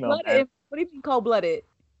female... What do you mean cold-blooded?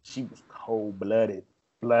 She was cold-blooded.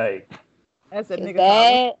 Like... That's a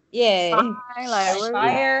nigga. Yeah. Like,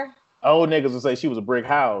 fire. Old niggas would say she was a brick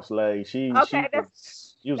house. Like, she was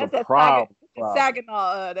a problem.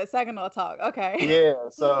 That Saginaw talk. Okay. Yeah,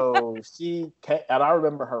 so she came, and I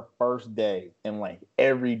remember her first day, and, like,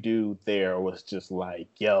 every dude there was just like,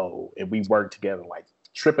 yo, and we worked together, like,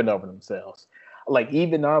 tripping over themselves. Like,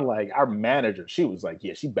 even our manager, she was like,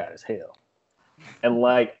 yeah, she bad as hell. And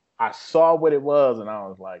like, I saw what it was, and I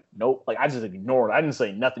was like, nope. Like, I just ignored it. I didn't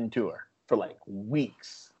say nothing to her for like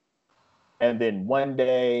weeks. And then one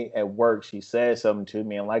day at work, she said something to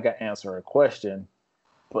me, and like, I answered her question,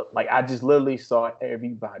 but like, I just literally saw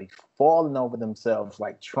everybody falling over themselves,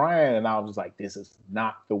 like trying, and I was like, this is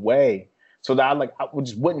not the way. So that I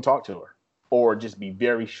just wouldn't talk to her, or just be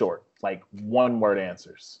very short, like one-word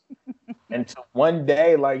answers. Until one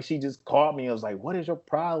day, like, she just called me and was like, what is your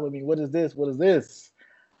problem with me? What is this? What is this?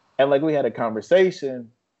 And like, we had a conversation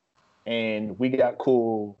and we got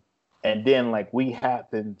cool. And then like, we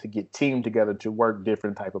happened to get teamed together to work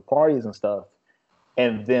different type of parties and stuff.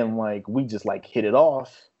 And then like, we just like hit it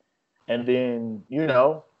off. And then,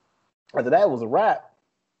 after that was a wrap.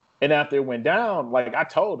 And after it went down, like, I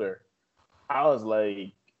told her, I was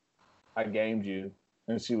like, I gamed you.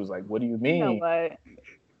 And she was like, what do you mean? You know what?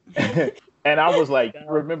 And I was like, you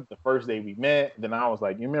remember the first day we met? Then I was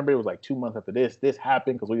like, you remember it was like 2 months after this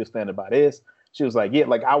happened because we were standing by this? She was like, yeah,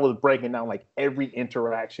 like I was breaking down like every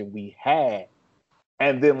interaction we had.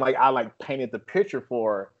 And then like I like painted the picture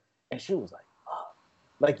for her. And she was like, oh,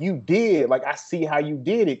 like you did. Like I see how you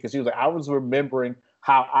did it. Because she was like, I was remembering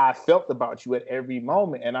how I felt about you at every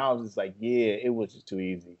moment. And I was just like, yeah, it was just too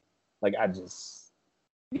easy. Like I just...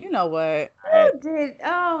 You know what? You did.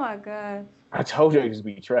 Oh my God. I told you I used to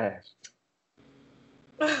be trash.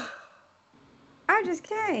 I just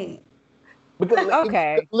can't. Because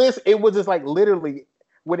okay. Listen, it was just like literally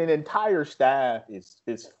when an entire staff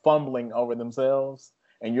is fumbling over themselves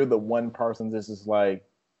and you're the one person that's just like,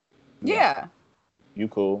 yeah, you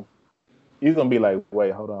cool. You're gonna be like,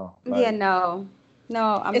 wait, hold on. Like, yeah, no,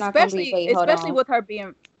 I'm not gonna be. Wait, hold especially on.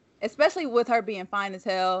 with her being fine as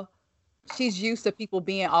hell. She's used to people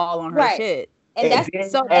being all on her right. shit. And that's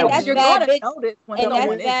you're bad gonna bitch. notice when And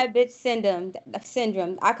someone that's bad bitch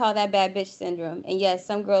syndrome. I call that bad bitch syndrome. And yes,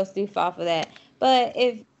 some girls do fall for that. But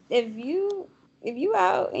if you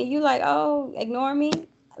out and you like, oh, ignore me.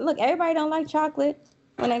 Look, everybody don't like chocolate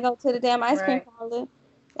when they go to the damn ice cream parlor.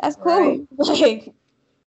 That's cool. Like,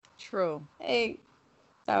 true. Hey,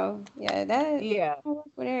 so yeah, that works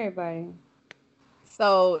with everybody.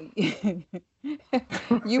 So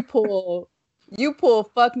you pull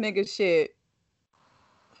fuck nigga shit.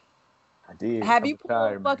 I did. Have you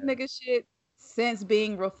pulled fuck nigga shit since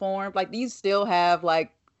being reformed? Like, do you still have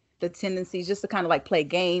like the tendencies just to kind of like play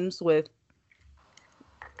games with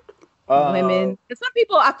women? Because some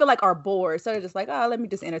people I feel like are bored, so they're just like, oh, let me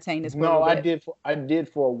just entertain this. No, I did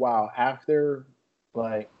for a while after,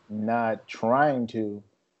 like, not trying to,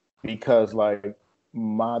 because like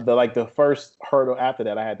the first hurdle after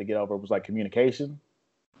that I had to get over was like communication.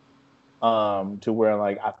 To where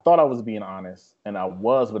like I thought I was being honest, and I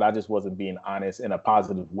was, but I just wasn't being honest in a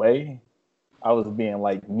positive way. I was being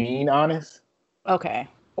like mean honest. Okay.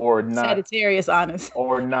 Or not Sagittarius honest.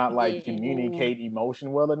 Or not like communicate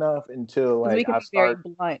emotion well enough until like we can be very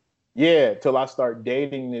blunt. Yeah, till I start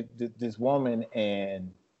dating this woman,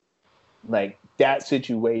 and like that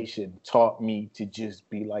situation taught me to just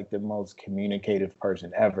be like the most communicative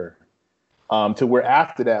person ever. To where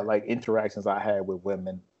after that, like interactions I had with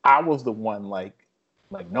women, I was the one like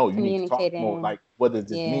no, you need to talk more. Like, what does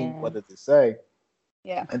this mean? What does it say?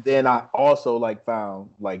 Yeah. And then I also like found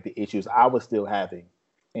like the issues I was still having,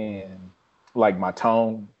 and like my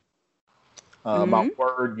tone, my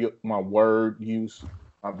word use,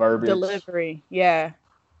 my verbiage, delivery. Yeah.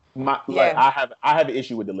 Like I have an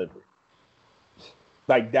issue with delivery.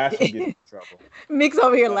 Like that's what gets me in trouble. Mick's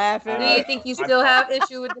over here laughing. Do you think you still have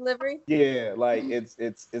issue with delivery? Yeah, like it's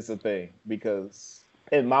a thing, because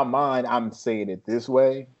in my mind I'm saying it this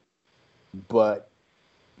way, but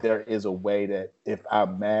there is a way that if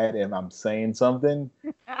I'm mad and I'm saying something,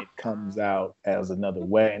 it comes out as another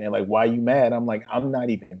way. And they're like, why are you mad? I'm like, I'm not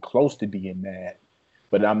even close to being mad,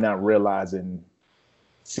 but I'm not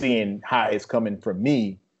seeing how it's coming from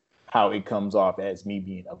me, how it comes off as me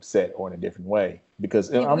being upset or in a different way. Because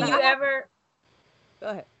go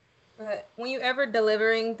ahead. When you ever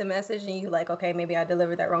delivering the message and you like, okay, maybe I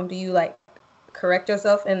delivered that wrong, do you like correct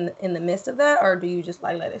yourself in the midst of that, or do you just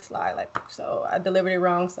like let it slide? Like, so I delivered it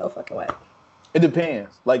wrong, so fucking what? It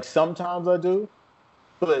depends. Like sometimes I do,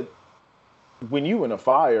 but when you in a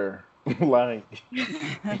fire, like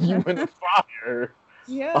you in a fire,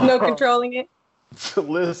 no controlling it.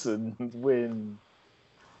 Listen, when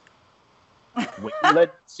you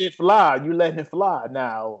let shit fly, you letting it fly.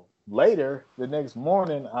 Now later, the next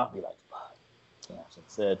morning, I'll be like, fuck, I shouldn't have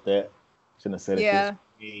said that. Shouldn't have said it this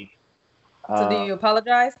way. So do you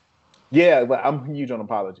apologize? Yeah, but I'm huge on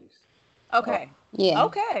apologies. Okay.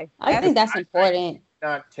 Okay. I think that's important.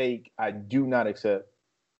 I do not accept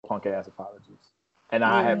punk ass apologies. And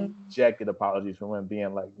I have rejected apologies from women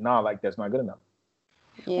being like, nah, like that's not good enough.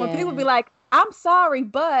 Yeah. When people be like, I'm sorry,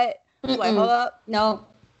 but like, hold up. No.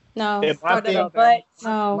 My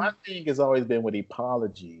thing has always been with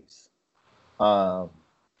apologies.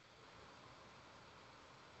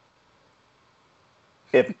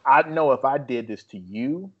 If I did this to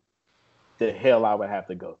you, the hell I would have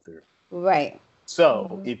to go through. Right.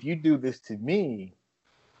 So if you do this to me,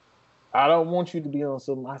 I don't want you to be on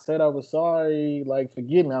some, I said I was sorry, like,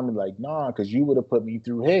 forgive me. I'm like, nah, because you would have put me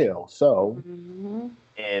through hell. So,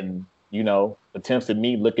 and, attempts at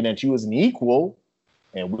me looking at you as an equal,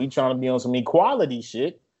 and we trying to be on some equality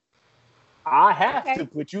shit, I have to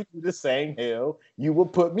put you through the same hell you will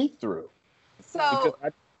put me through. So,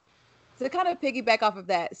 to kind of piggyback off of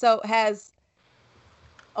that, so has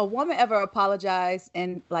a woman ever apologized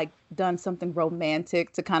and like done something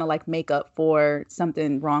romantic to kind of like make up for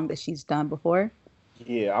something wrong that she's done before?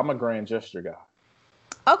 Yeah, I'm a grand gesture guy.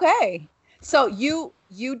 Okay. So you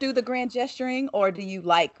do the grand gesturing, or do you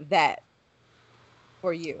like that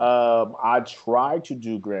for you? I try to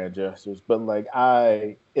do grand gestures, but like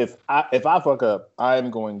if I fuck up,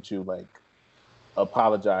 I'm going to like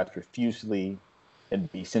apologize profusely and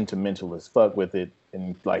be sentimental as fuck with it,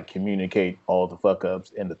 and like communicate all the fuck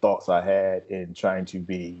ups and the thoughts I had, and trying to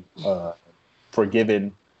be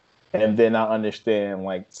forgiven. And then I understand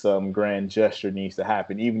like some grand gesture needs to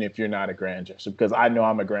happen, even if you're not a grand gesture, because I know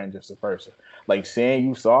I'm a grand gesture person. Like saying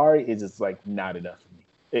you sorry is just like not enough for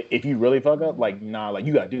me. If you really fuck up, like, nah, like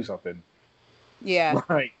you gotta do something. Yeah.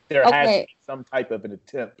 Like there has to be some type of an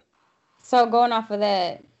attempt. So going off of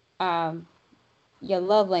that, your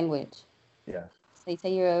love language. Yes. So you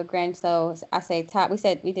say you're a grand, so I say top.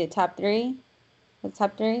 We did top three. The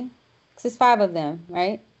top three? Because it's 5 of them,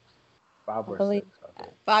 right? 5 or believe- 6. I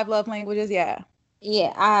think. 5 love languages, yeah.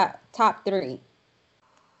 Yeah, top 3.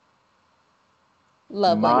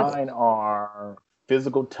 Love language. Mine are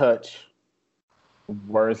physical touch,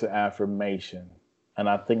 words of affirmation, and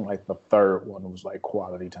I think like the third one was like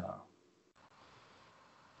quality time.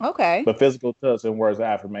 Okay. But physical touch and words of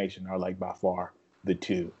affirmation are like by far the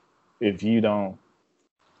 2. If you don't,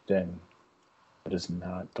 then it's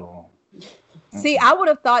not going. See, I would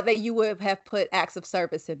have thought that you would have put acts of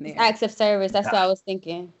service in there. Acts of service. That's what I was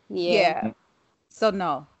thinking. Yeah. So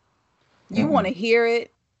no, you want to hear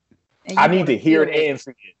it. And I need to hear it and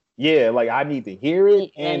see it. Yeah, like I need to hear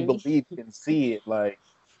it and believe it and see it. Like,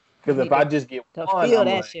 because if I just get to one, feel I'm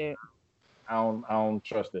that like, shit. I don't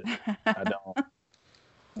trust it. I don't.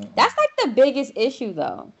 That's like the biggest issue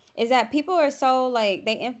though, is that people are so like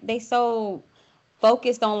they so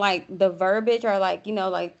focused on like the verbiage or like, you know,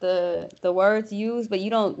 like the words used, but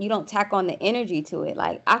you don't tack on the energy to it.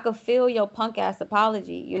 Like, I could feel your punk ass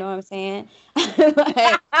apology, you know what I'm saying?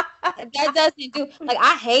 Like, that doesn't do, like,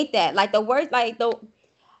 I hate that. Like, the worst, like,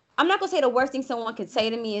 I'm not gonna say the worst thing someone could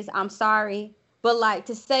say to me is I'm sorry, but like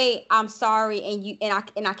to say I'm sorry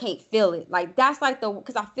and I can't feel it. Like, that's like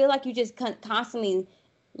because I feel like you just constantly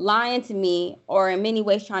lying to me or in many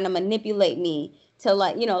ways trying to manipulate me to,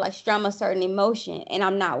 like, you know, like strum a certain emotion, and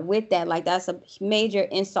I'm not with that. Like, that's a major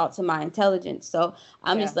insult to my intelligence. So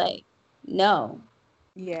I'm just like, no.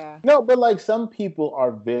 Yeah. No, but like some people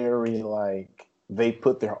are very like they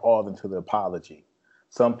put their all into the apology.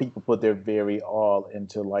 Some people put their very all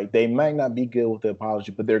into, like, they might not be good with the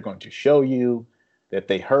apology, but they're going to show you that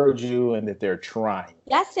they heard you and that they're trying.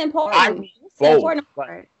 That's important. That's the important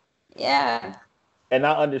part. Yeah. And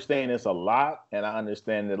I understand this a lot, and I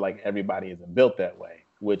understand that like everybody isn't built that way,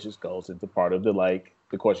 which just goes into part of the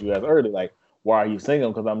question you asked earlier, like, why are you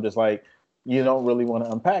single? Because I'm just like, you don't really want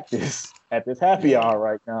to unpack this at this happy hour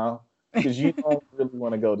right now, because you don't really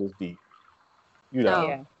want to go this deep. You know.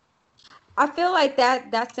 Yeah. I feel like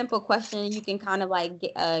that simple question, you can kind of like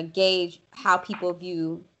gauge how people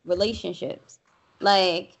view relationships.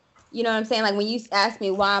 Like, you know what I'm saying? Like, when you ask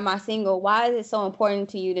me, why am I single? Why is it so important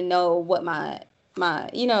to you to know what my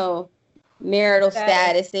you know, marital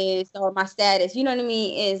status is, or my status, you know what I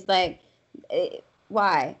mean, is like,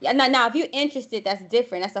 why? Now if you're interested, that's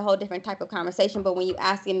different. That's a whole different type of conversation. But when you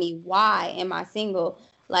asking me why am I single,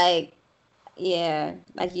 like, yeah,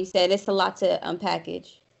 like you said, it's a lot to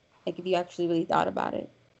unpackage. Like, if you actually really thought about it.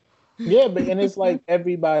 Yeah, but and it's like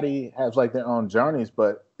everybody has like their own journeys,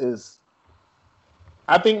 but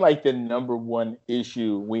I think like the number one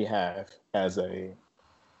issue we have as a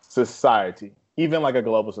society, even like a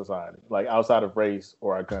global society, like outside of race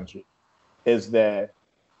or our country, is that,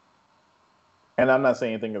 and I'm not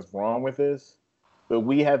saying anything is wrong with this, but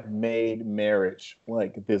we have made marriage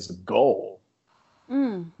like this goal.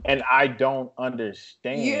 And I don't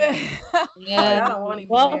understand. Yeah. I don't want to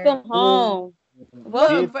Welcome home.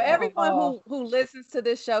 Well, for everyone who listens to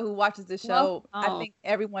this show, who watches this show, I think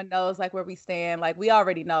everyone knows like where we stand. Like, we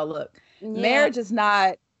already know, look, marriage is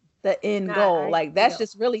not the end goal. Like, that's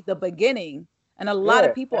just really the beginning. And a lot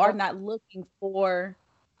of people are not looking for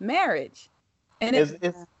marriage. And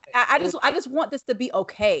I just want this to be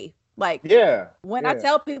okay. Like, when I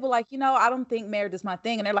tell people, like, you know, I don't think marriage is my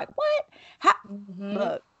thing, and they're like, what? How?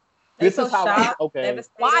 Look, this is how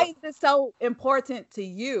why is this so important to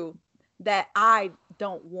you that I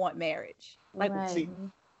don't want marriage? Like, see,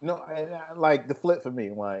 no, like the flip for me,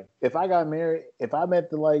 like, if I got married, if I met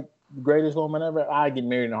the like greatest woman ever, I'd get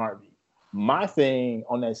married in a heartbeat. My thing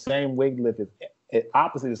on that same wavelength is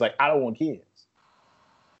opposite. Is like, I don't want kids.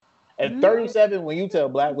 At 37, when you tell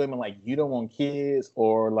black women like you don't want kids,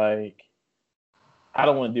 or like I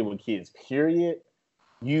don't want to deal with kids, period,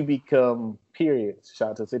 you become Shout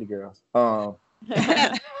out to City Girls.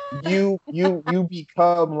 You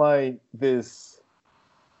become like this,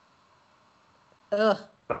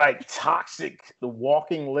 like toxic, the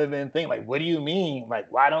walking, living thing. Like, what do you mean?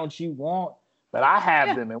 Like, why don't you want? But I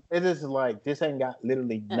have them, and it is like this ain't got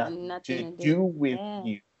literally nothing to do with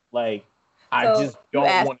you. Like, I just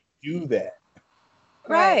don't want to do that.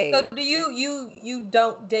 Right. So do you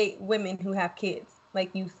don't date women who have kids?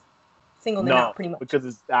 Like, you single them out pretty much?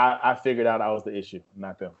 Because I figured out I was the issue,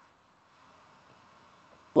 not them.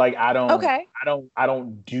 Like, I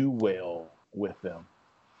don't do well with them.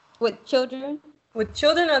 With children? With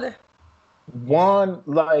children or the one,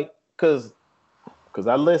 like, cause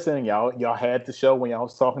I listened, y'all had the show when y'all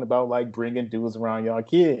was talking about like bringing dudes around y'all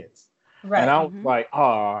kids. Right. And I was like, oh,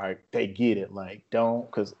 all right, they get it. Like, don't,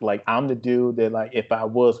 because like I'm the dude that like if I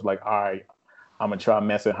was like, all right, I'm gonna try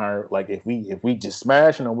messing her. Like if we just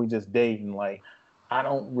smashing or we just dating, like I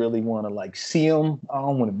don't really want to like see them. I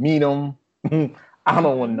don't want to meet them. I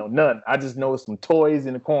don't want to know nothing. I just know some toys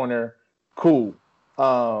in the corner. Cool.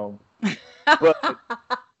 But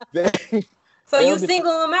so you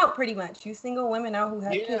single them out pretty much. You single women out who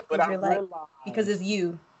have kids but you're like, because it's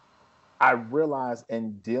you. I realized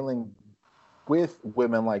in dealing with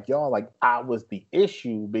women like y'all, like I was the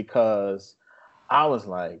issue because I was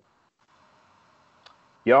like,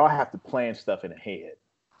 y'all have to plan stuff in the head.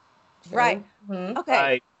 Right. Mm-hmm. Okay.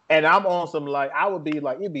 Like, and I'm on some like, I would be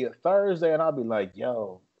like, it'd be a Thursday and I'll be like,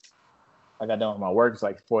 yo, I got done with my work. It's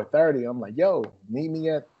like 4:30. I'm like, yo, meet me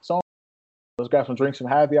at so. Let's grab some drinks, some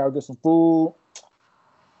happy hour, get some food.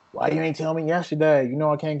 Why you ain't tell me yesterday? You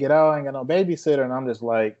know I can't get out. I ain't got no babysitter. And I'm just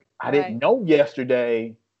like, I didn't know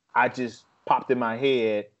yesterday. I just popped in my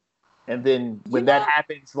head. And then when that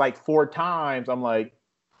happens like 4 times, I'm like,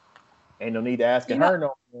 ain't no need to asking her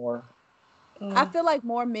no more. I feel like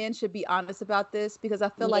more men should be honest about this because I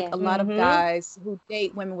feel like a lot of guys who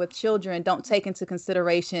date women with children don't take into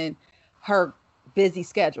consideration her busy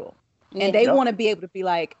schedule. And they want to be able to be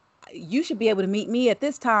like, you should be able to meet me at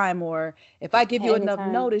this time, or if I give you enough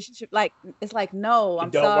notice, you should like. It's like, no,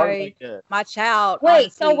 I'm sorry, my child.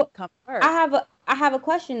 Wait, so come first. I have a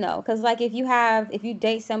question though, because like if you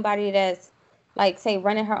date somebody that's like say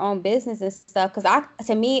running her own business and stuff, because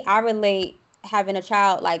I relate having a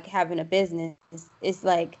child like having a business. It's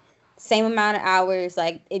like same amount of hours,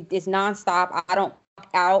 like it's nonstop. I don't walk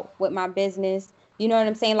out with my business. You know what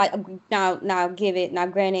I'm saying? Like now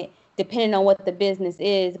granted, depending on what the business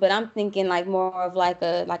is, but I'm thinking like more of like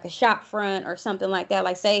a shop front or something like that.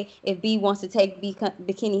 Like say if B wants to take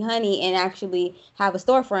Bikini Honey and actually have a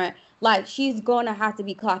storefront, like she's going to have to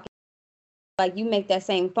be clocking. Like you make that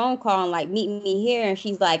same phone call and like meet me here, and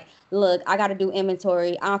she's like, look, I got to do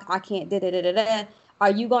inventory. I can't da.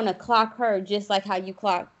 Are you going to clock her just like how you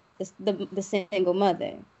clock the single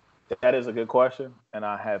mother? That is a good question, and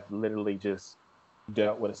I have literally just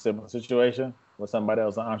dealt with a similar situation with somebody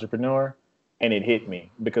else, an entrepreneur, and it hit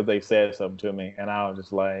me because they said something to me, and I was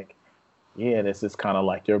just like, yeah, this is kind of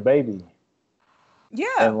like your baby. Yeah.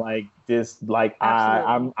 And like this, like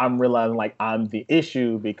I'm realizing like I'm the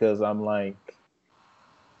issue because I'm like,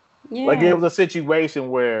 like it was a situation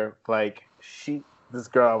where like this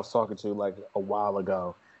girl I was talking to like a while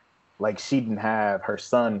ago, like she didn't have her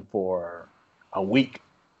son for a week.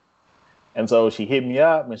 And so she hit me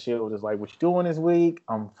up and she was just like, what you doing this week?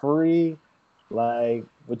 I'm free. Like,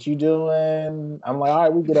 what you doing? I'm like, all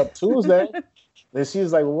right, we get up Tuesday. Then she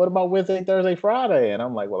was like, well, what about Wednesday, Thursday, Friday? And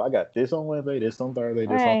I'm like, well, I got this on Wednesday, this on Thursday,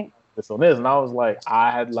 this on this. And I was like,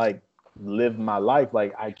 I had like lived my life.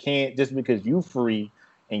 Like, I can't just because you free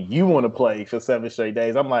and you want to play for 7 straight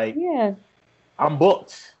days. I'm like, yeah, I'm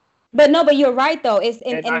booked. But you're right though.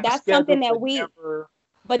 And that's something that we.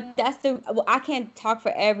 But I can't talk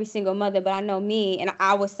for every single mother, but I know me, and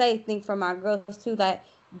I would think for my girls too, like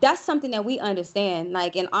that's something that we understand.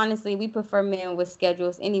 Like, and honestly, we prefer men with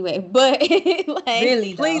schedules anyway. But like,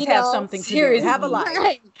 really, please have something to do. Have a life.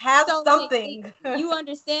 Right. Have something. Like, you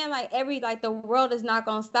understand? Like the world is not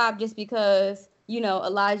gonna stop just because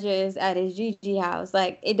Elijah is at his Gigi house.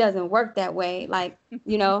 Like it doesn't work that way. Like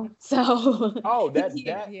so. Oh,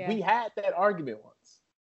 we had that argument once.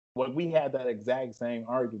 Well, we had that exact same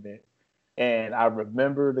argument, and I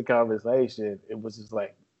remember the conversation. It was just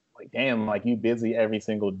like, damn, like you busy every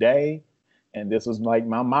single day, and this was like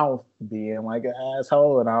my mouth being like an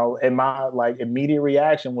asshole, and my like immediate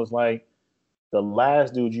reaction was like, the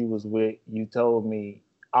last dude you was with, you told me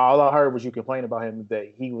all I heard was you complain about him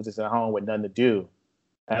that he was just at home with nothing to do,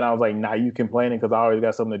 and I was like, nah, you complaining because I always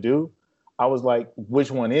got something to do. I was like,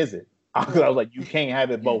 which one is it? I was like, you can't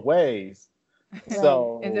have it both ways.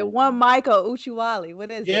 So is it one Mike or Uchiwali? What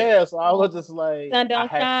is it? Yeah, so I was just like, sun don't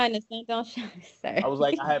shine, the sun don't shine. Sorry. I was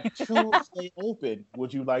like, I have Tuesday open.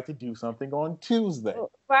 Would you like to do something on Tuesday?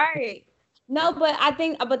 Right. No, but I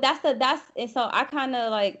think, and so I kind of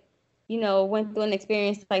like, went through an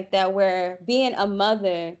experience like that where being a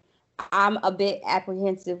mother, I'm a bit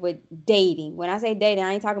apprehensive with dating. When I say dating,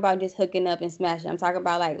 I ain't talking about just hooking up and smashing. I'm talking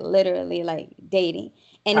about like literally like dating,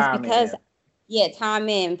 and it's because. Yeah, time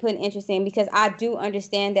in, putting interest in, because I do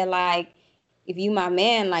understand that, like, if you my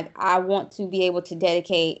man, like, I want to be able to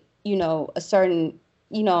dedicate, a certain,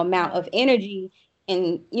 amount of energy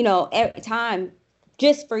and, every time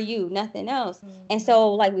just for you, nothing else. Mm-hmm. And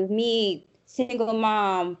so, like, with me, single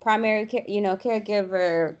mom, primary care,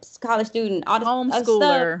 caregiver, college student, all this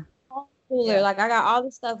homeschooler, like, I got all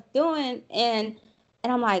this stuff doing, and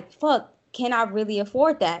I'm like, fuck, can I really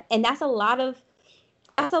afford that? And that's a lot of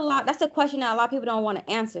that's a lot. That's a question that a lot of people don't want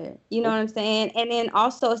to answer. You know what I'm saying? And then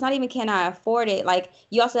also, it's not even can I afford it. Like,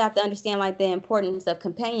 you also have to understand like the importance of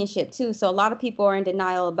companionship too. So a lot of people are in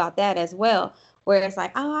denial about that as well. Where it's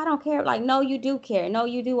like, oh, I don't care. Like, no, you do care. No,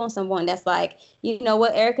 you do want someone that's like, you know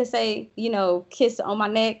what Erica say, you know, kiss on my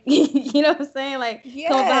neck. You know what I'm saying? Like,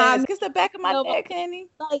 yes, kiss the back of my neck, honey.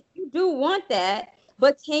 Like, you do want that,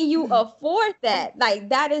 but can you afford that? Like,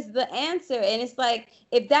 that is the answer. And it's like,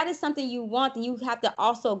 if that is something you want, then you have to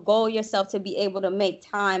also goal yourself to be able to make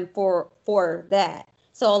time for that.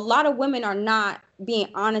 So a lot of women are not being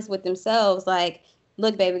honest with themselves. Like,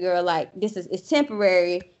 look, baby girl, like, it's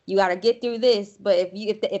temporary. You got to get through this. But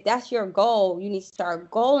if that's your goal, you need to start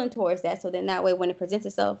going towards that. So then that way, when it presents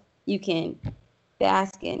itself, you can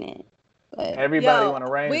bask in it. But, everybody want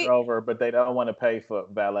a Range Rover, but they don't want to pay for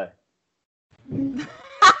valet. Nobody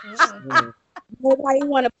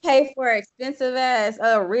want to pay for expensive ass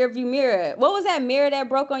rear view mirror. What was that mirror that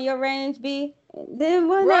broke on your Range, B? Then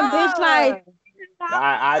wasn't that bitch like?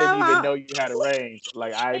 I didn't even know you had a Range.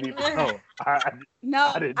 Like, I didn't even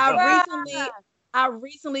know. I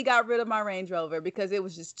recently got rid of my Range Rover because it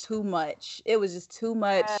was just too much. It was just too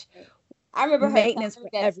much. I remember maintenance for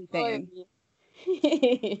everything.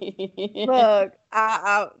 Look,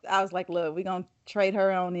 I was like, look, we're gonna trade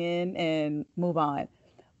her on in and move on.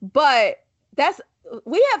 But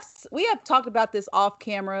we have talked about this off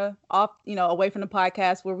camera, away from the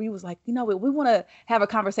podcast, where we was like, we want to have a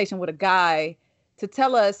conversation with a guy to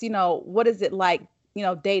tell us, what is it like,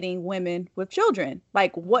 dating women with children?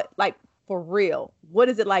 Like, for real, what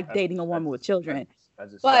is it like dating a woman with children?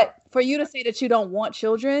 But for you to say that you don't want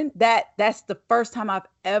children, that's the first time I've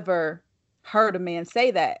ever heard a man say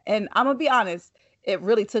that. And I'm gonna be honest, it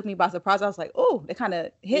really took me by surprise. I was like, oh, it kind of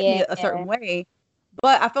hit me a certain way.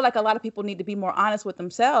 But I feel like a lot of people need to be more honest with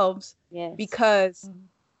themselves, because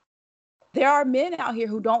there are men out here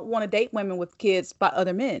who don't want to date women with kids by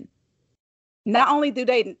other men. Not only do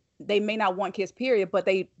they may not want kids, period, but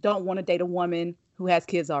they don't want to date a woman who has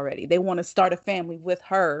kids already. They want to start a family with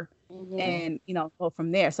her and, go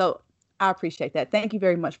from there. So I appreciate that. Thank you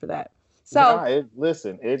very much for that. So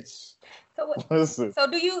listen. So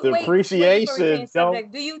do you the appreciation?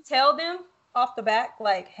 Do you tell them off the back,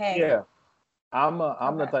 like, hey? Yeah, I'm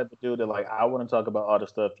the type of dude that, like, I want to talk about all the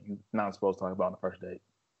stuff you're not supposed to talk about on the first date.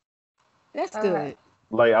 That's good. Right.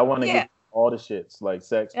 Like, I want to get all the shits, like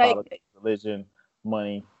sex, politics, religion,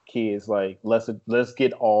 money, kids. Like, let's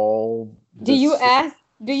get all. Do you ask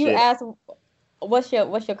what's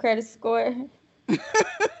your credit score?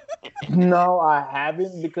 No, I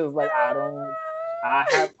haven't, because like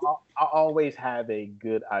I always have a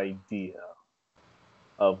good idea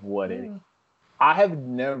of what it is. I have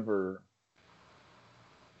never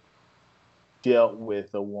dealt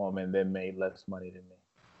with a woman that made less money than me.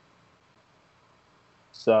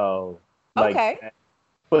 So, like, okay.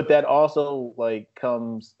 But that also like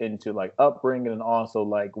comes into like upbringing, and also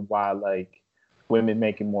like why like women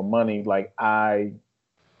making more money. Like I'm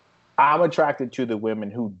attracted to the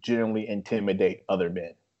women who generally intimidate other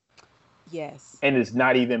men. Yes. And it's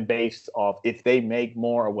not even based off if they make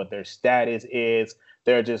more or what their status is.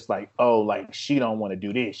 They're just like, oh, like, she don't want to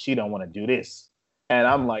do this. She don't want to do this. And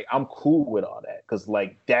I'm like, I'm cool with all that. Because,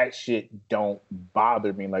 like, that shit don't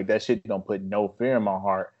bother me. Like, that shit don't put no fear in my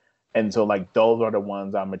heart. And so, like, those are the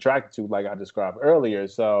ones I'm attracted to, like I described earlier.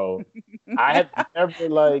 So I have never,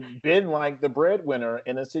 like, been, like, the breadwinner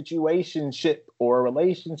in a situationship or a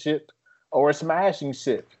relationship or a smashing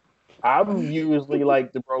ship. I'm usually,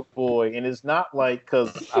 like, the broke boy. And it's not, like,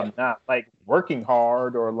 because I'm not, like, working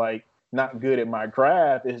hard or, like, not good at my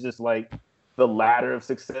craft. It's just, like, the ladder of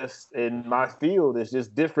success in my field is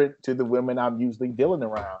just different to the women I'm usually dealing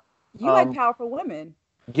around. You like powerful women.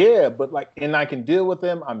 Yeah, but like, and I can deal with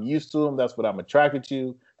them. I'm used to them. That's what I'm attracted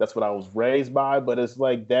to. That's what I was raised by. But it's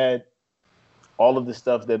like that, all of the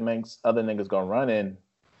stuff that makes other niggas go running,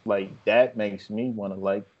 like that makes me want to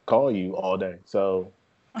like call you all day. So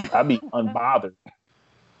I'd be unbothered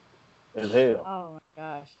as hell. Oh my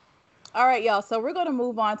gosh. All right, y'all. So we're going to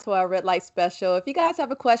move on to our red light special. If you guys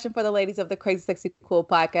have a question for the ladies of the Crazy Sexy Cool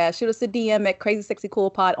podcast, shoot us a DM at Crazy Sexy Cool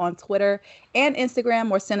Pod on Twitter and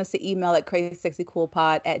Instagram, or send us an email at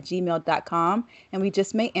crazysexycoolpod@gmail.com. And we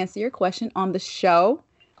just may answer your question on the show.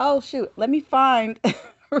 Oh, shoot. Let me find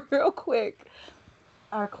real quick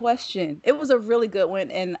our question. It was a really good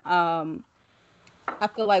one. And I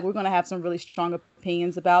feel like we're going to have some really strong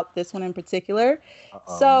opinions about this one in particular.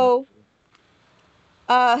 So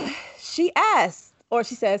she asked, or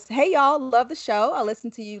she says, hey, y'all, love the show. I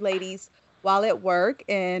listen to you ladies while at work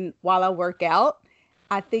and while I work out.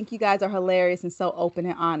 I think you guys are hilarious and so open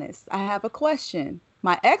and honest. I have a question.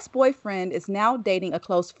 My ex-boyfriend is now dating a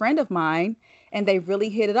close friend of mine, and they really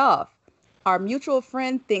hit it off. Our mutual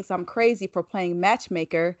friend thinks I'm crazy for playing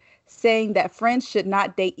matchmaker, saying that friends should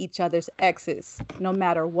not date each other's exes, no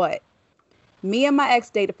matter what. Me and my ex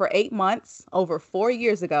dated for 8 months, over 4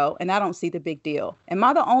 years ago, and I don't see the big deal. Am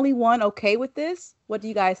I the only one okay with this? What do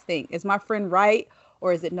you guys think? Is my friend right,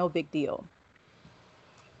 or is it no big deal?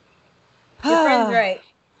 Your friend's right.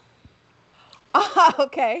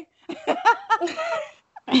 Okay.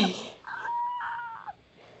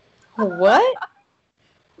 What?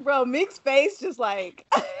 Bro, mixed face, just like.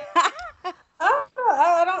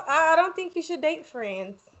 I don't think you should date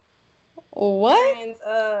friends. What? Friends,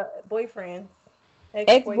 boyfriends.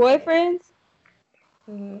 Ex-boyfriends?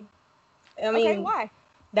 Mm-hmm. I mean, okay, why?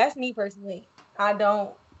 That's me personally. I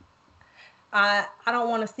don't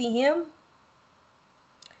want to see him.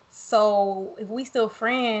 So if we still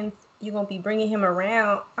friends, you're gonna be bringing him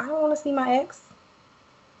around. I don't want to see my ex.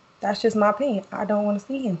 That's just my opinion. I don't want to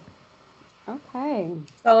see him. Okay.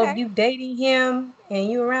 So if you dating him and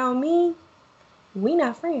you around me, we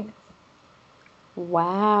not friends.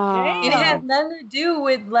 Wow. And it has nothing to do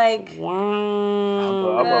with like,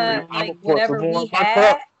 whatever we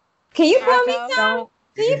had. Can you pour me some?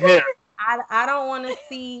 Can you pour? I don't want to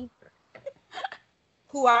see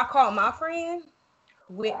who I call my friend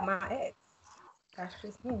with my ex. That's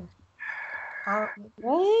just me.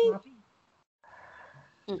 What?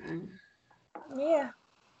 Yeah.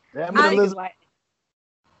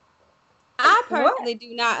 I personally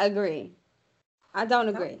do not agree. I don't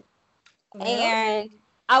agree. No. And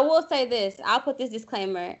I will say this. I'll put this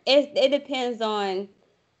disclaimer. It depends on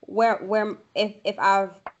where if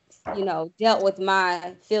I've dealt with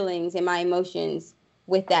my feelings and my emotions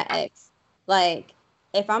with that ex. Like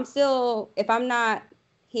if I'm not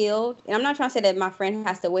healed, and I'm not trying to say that my friend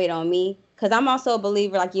has to wait on me, because I'm also a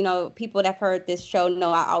believer, like, people that have heard this show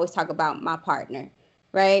know I always talk about my partner,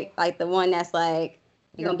 right? Like the one that's like,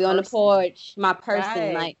 you're going to be on the porch, my person.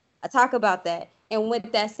 Right. Like I talk about that. And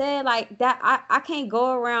with that said, like that, I can't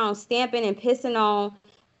go around stamping and pissing on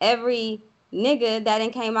every nigga that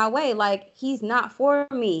ain't came my way. Like he's not for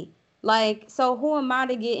me. Like, so who am I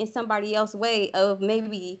to get in somebody else's way of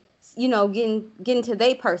maybe, getting to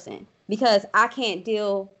their person? Because I can't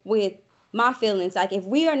deal with my feelings. Like if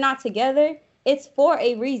we are not together, it's for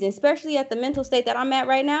a reason, especially at the mental state that I'm at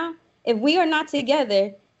right now. If we are not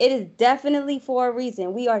together, it is definitely for a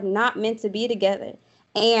reason. We are not meant to be together.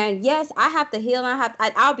 And yes, I have to heal.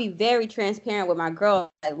 I'll be very transparent with my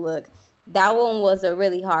girl. Like, look, that one was a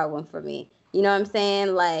really hard one for me. You know what I'm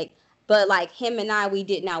saying? Like, but like him and we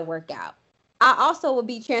did not work out. I also would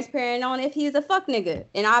be transparent on if he's a fuck nigga.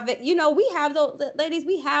 And we have those, ladies,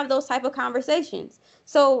 we have those type of conversations.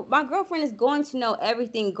 So my girlfriend is going to know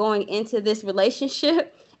everything going into this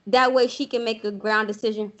relationship. That way she can make a ground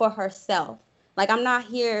decision for herself. Like, I'm not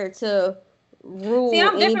here to rule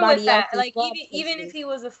I'm different with that. Like, even if he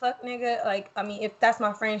was a fuck nigga, like, I mean, if that's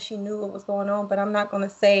my friend, she knew what was going on, but I'm not going to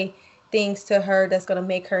say things to her that's going to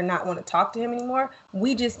make her not want to talk to him anymore.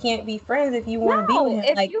 We just can't be friends if you want to be with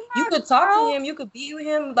him. Like, you could talk to him, you could be with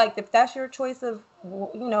him. Like, if that's your choice of,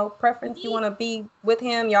 preference, you want to be with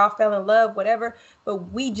him, y'all fell in love, whatever,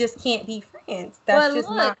 but we just can't be friends. That's just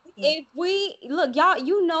not me. Y'all,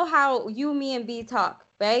 you know how you, me, and B talk,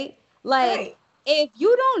 right? Like, right. If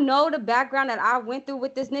you don't know the background that I went through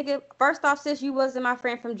with this nigga, first off, sis, you wasn't my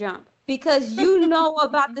friend from jump. Because you know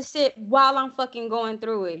about the shit while I'm fucking going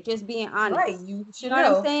through it. Just being honest. Right. You should know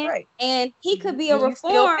what I'm saying? Right. And he could be a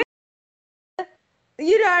reform.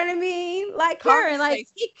 You know what I mean? Like Karen, like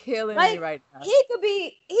he killing me right now. He could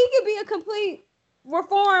be a complete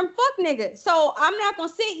reform fuck nigga. So I'm not gonna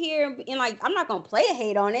sit here and like I'm not gonna play a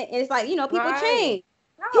hate on it. And it's like, people change.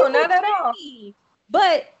 No, people not at all.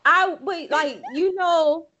 But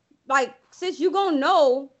since you gonna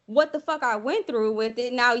know what the fuck I went through with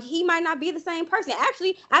it, now he might not be the same person.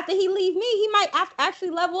 Actually, after he leave me, he might actually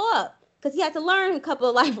level up because he had to learn a couple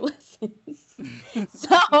of life lessons.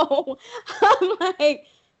 So I'm like,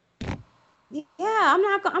 yeah, I'm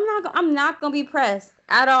not gonna be pressed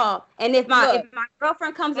at all. And if my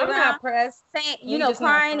girlfriend comes I'm around not pressed, saying,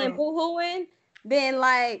 crying and boo-hooing, then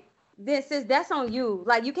sis, that's on you.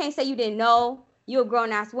 Like, you can't say you didn't know. You're a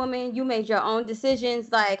grown-ass woman. You made your own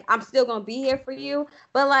decisions. Like, I'm still gonna be here for you.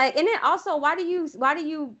 But like, and then also, why do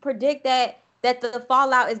you predict that the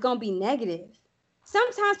fallout is gonna be negative?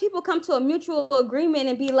 Sometimes people come to a mutual agreement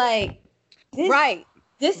and be like,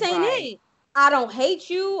 this ain't it. I don't hate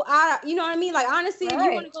you. You know what I mean? Like, honestly, if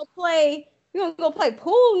you want to go play We're gonna go play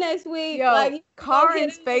pool next week. Yo, like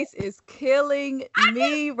Karen's face is killing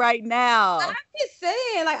me right now. I'm just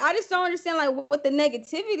saying, like, I just don't understand like what the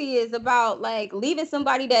negativity is about like leaving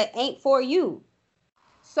somebody that ain't for you.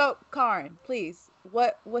 So, Karen, please,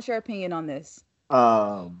 what's your opinion on this?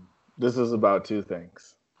 This is about two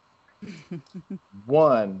things.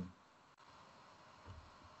 One,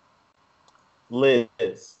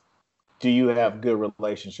 Liz, do you have good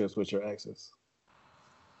relationships with your exes?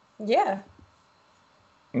 Yeah.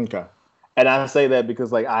 Okay. And I say that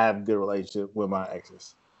because like I have a good relationship with my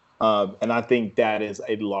exes. And I think that is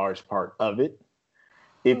a large part of it.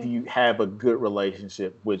 If you have a good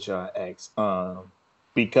relationship with your ex.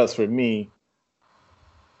 Because for me,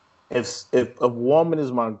 if a woman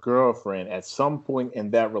is my girlfriend, at some point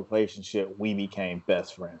in that relationship, we became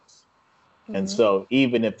best friends. Mm-hmm. And so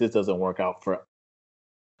even if this doesn't work out for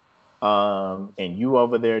and you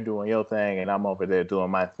over there doing your thing and I'm over there doing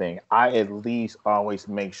my thing, I at least always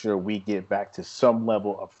make sure we get back to some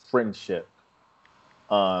level of friendship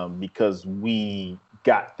because we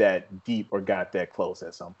got that deep or got that close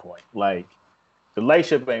at some point. Like, the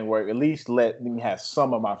relationship ain't work, at least let me have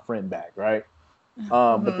some of my friend back, right?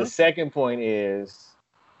 But the second point is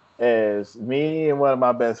me and one of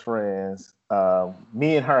my best friends,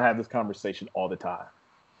 me and her have this conversation all the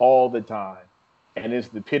time. And it's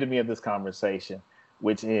the epitome of this conversation,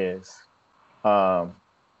 which is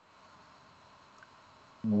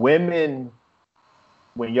women,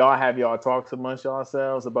 when y'all have y'all talks amongst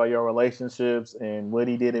yourselves about your relationships and what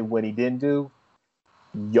he did and what he didn't do,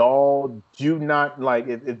 y'all do not, like,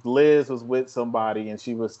 if Liz was with somebody and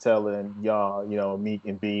she was telling y'all, you know, me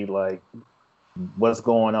and B, like, what's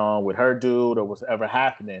going on with her dude or what's ever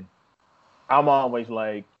happening, I'm always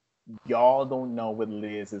like, y'all don't know what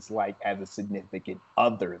Liz is like as a significant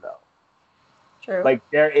other, though. True. Like,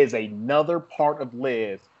 there is another part of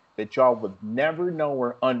Liz that y'all would never know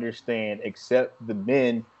or understand except the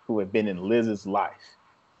men who have been in Liz's life.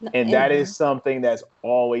 And that is something that's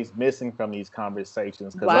always missing from these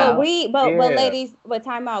conversations. Wow. But ladies, but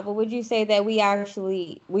time out. But would you say that we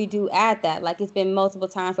do add that? Like, it's been multiple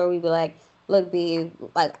times where we be like, look, B,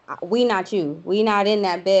 like, we not you. We not in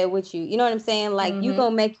that bed with you. You know what I'm saying? Like, you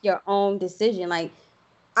gonna make your own decision. Like,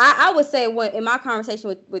 I would say in my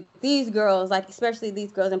conversation with these girls, like, especially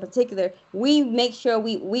these girls in particular, we make sure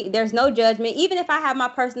we there's no judgment. Even if I have my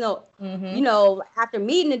personal, you know, after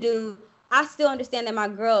meeting the dude, I still understand that my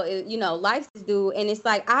girl is, you know, likes this dude. And it's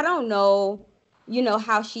like, I don't know, you know,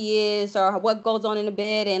 how she is or what goes on in the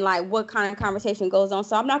bed and like what kind of conversation goes on.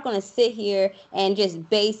 So I'm not going to sit here and just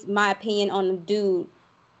base my opinion on the dude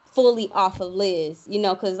fully off of Liz, you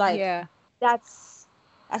know, because like, that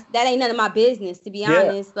ain't none of my business, to be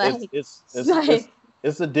honest. Like, it's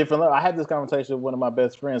a different level. I had this conversation with one of my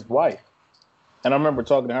best friend's wife. And I remember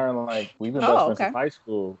talking to her and like, we've been best friends since high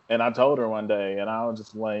school. And I told her one day, and I was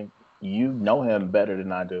just like, you know him better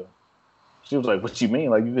than I do. She was like, what you mean?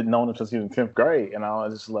 Like, you've been knowing him since he was in 5th grade. And I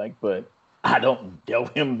was just like, but I don't know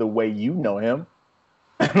him the way you know him.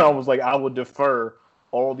 And I was like, I would defer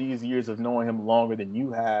all these years of knowing him longer than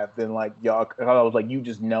you have than like y'all. I was like, you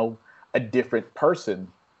just know a different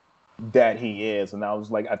person that he is. And I was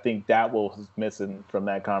like, I think that was missing from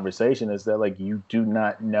that conversation is that like, you do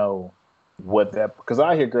not know what that, because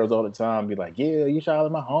I hear girls all the time be like, yeah, you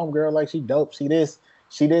shot my homegirl, like she dope, she this,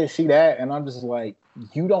 she that. And I'm just like,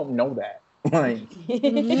 you don't know that. Like,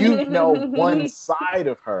 you know one side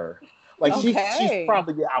of her. Like, she's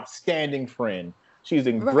probably an outstanding friend. She's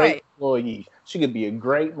a great employee. She could be a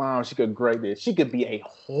great mom. She could be a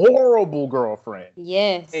horrible girlfriend.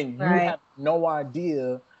 Yes. And you have no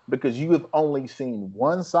idea because you have only seen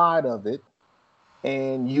one side of it.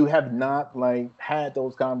 And you have not like had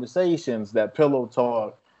those conversations, that pillow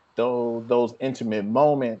talk, those intimate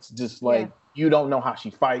moments. Just like you don't know how she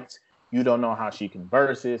fights, you don't know how she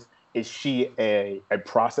converses. Is she a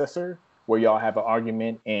processor where y'all have an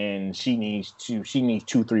argument and she needs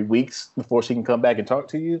 2-3 weeks before she can come back and talk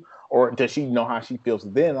to you, or does she know how she feels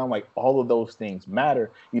then? I'm like, all of those things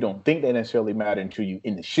matter. You don't think they necessarily matter until you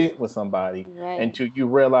in the shit with somebody, until you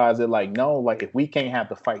realize that like, no, like if we can't have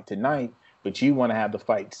the fight tonight, but you want to have the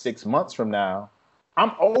fight 6 months from now,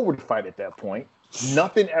 I'm over the fight at that point.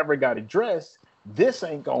 Nothing ever got addressed. This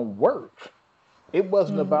ain't gonna work. It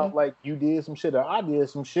wasn't about like you did some shit or I did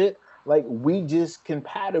some shit. Like we just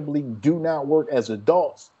compatibly do not work as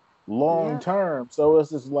adults long term. So it's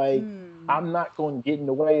just like, I'm not going to get in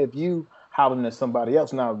the way of you hollering at somebody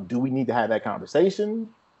else. Now, do we need to have that conversation?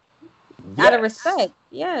 Yes. Out of respect.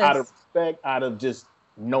 Yes. Out of respect, out of just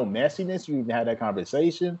no messiness, you need to have that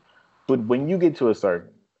conversation. But when you get to a certain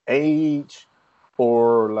age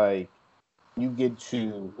or like you get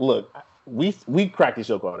to, look, we crack this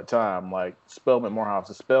joke all the time. Like Spelman Morehouse,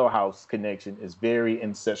 the Spell House connection is very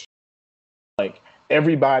ancestral. Like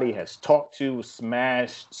everybody has talked to,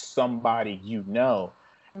 smashed somebody you know.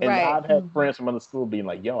 And Right. I've had friends from other school being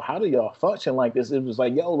like, yo, how do y'all function like this? It was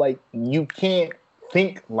like, yo, like you can't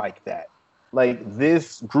think like that. Like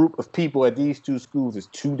this group of people at these two schools is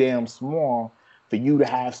too damn small for you to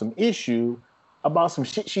have some issue about some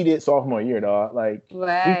shit she did sophomore year, dog. Like,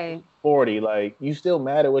 Right. 40, like you still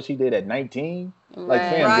mad at what she did at 19? Like,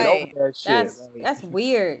 Right. fam, get over that shit. That's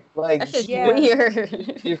weird. Like, That's just she's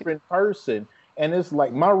weird. different person. And it's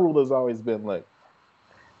like my rule has always been like,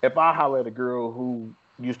 if I holler at a girl who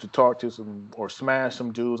used to talk to some or smash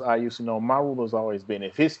some dudes I used to know, my rule has always been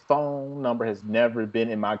if his phone number has never been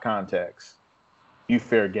in my contacts, you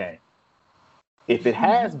fair game. If it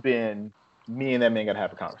has been, me and that man gotta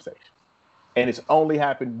have a conversation. And it's only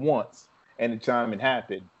happened once, and the time it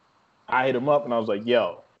happened, I hit him up and I was like,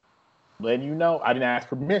 yo, letting you know, I didn't ask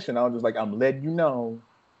permission. I was just like, I'm letting you know,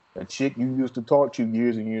 a chick you used to talk to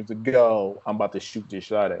years and years ago, I'm about to shoot this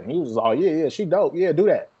shot at. And he was like, oh, yeah, she dope. Yeah, do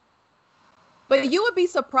that. But you would be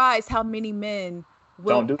surprised how many men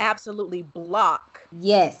will absolutely block.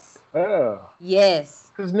 Yes. Yeah.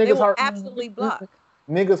 Yes. Because They niggas' will heart, absolutely block.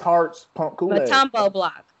 niggas' hearts pump Kool-Aid. Matumbo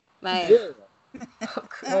block. Like,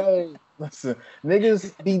 Hey, listen,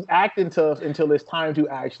 niggas be acting tough until it's time to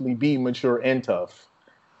actually be mature and tough.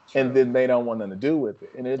 And then they don't want nothing to do with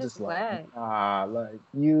it. And it's just like, like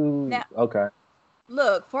you, Now- okay.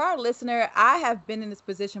 Look, for our listener, I have been in this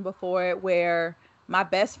position before where my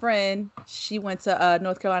best friend, she went to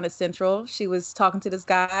North Carolina Central. She was talking to this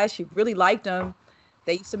guy. She really liked him.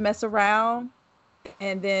 They used to mess around.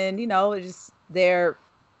 And then, you know, it just their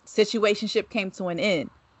situationship came to an end.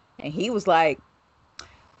 And he was like,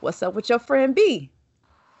 what's up with your friend B?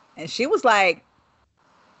 And she was like,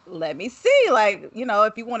 let me see. Like, you know,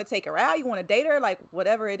 if you want to take her out, you want to date her, like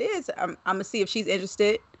whatever it is, I'm going to see if she's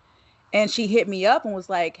interested. And she hit me up and was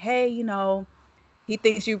like, hey, you know, he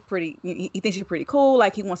thinks you're pretty cool.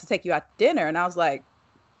 Like he wants to take you out to dinner. And I was like,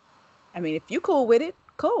 I mean, if you cool with it,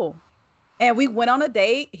 cool. And we went on a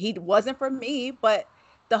date. He wasn't for me, but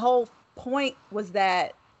the whole point was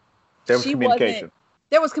that There was communication.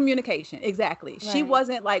 There was communication. Exactly. Right. She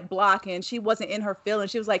wasn't like blocking. She wasn't in her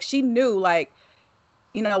feelings. She was like, she knew like,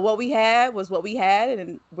 you know, what we had was what we had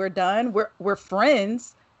and we're done. We're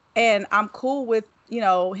friends and I'm cool with, you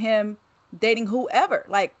know, him dating whoever.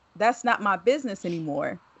 Like, that's not my business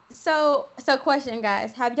anymore. So question,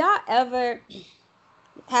 guys, have y'all ever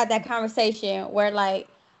had that conversation where like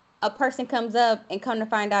a person comes up and come to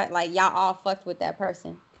find out like y'all all fucked with that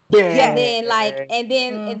person? Yeah. And then like, and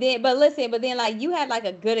then, but then like you had like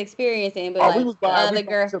a good experience and but we like was the buying other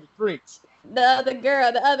girl, some drinks. the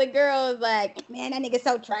other girl was like, man, that nigga's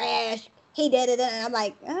so trash. He did it, and I'm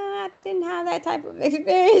like, I didn't have that type of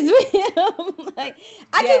experience with him. Like,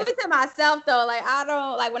 I keep it to myself though. Like, I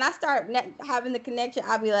don't like when I start having the connection.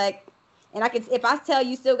 I'll be like, and I can if I tell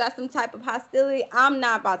you still got some type of hostility, I'm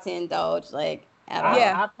not about to indulge. Like, at all.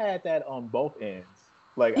 I've had that on both ends.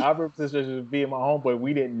 Like, I remember just being my homeboy.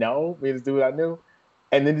 We didn't know. We just do what I knew.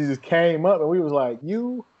 And then it just came up, and we was like,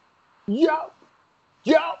 yo.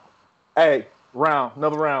 Hey,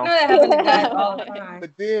 another round. I know that happens to guys all the time.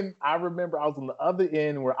 But then I remember I was on the other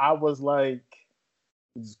end where I was like,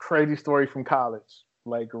 this crazy story from college.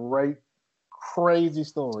 Like, crazy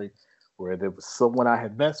story where there was someone I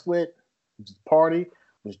had messed with, was party,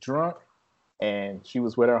 was drunk, and she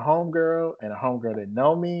was with her homegirl, and her homegirl didn't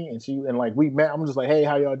know me, and like we met. I'm just like, hey,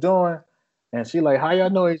 how y'all doing? And she like, how y'all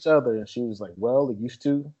know each other? And she was like, well, it used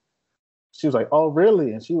to. She was like, oh,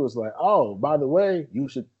 really? And she was like, oh, by the way, you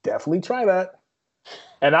should definitely try that.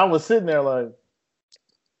 And I was sitting there like,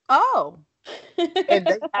 oh. And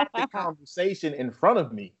they had the conversation in front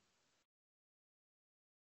of me.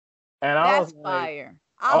 And I That's was fire.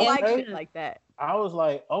 like, I like shit like that. I was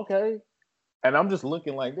like, okay. And I'm just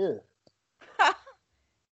looking like this.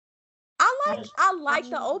 I like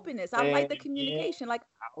the openness. I like the communication. Like,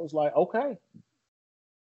 I was like, okay.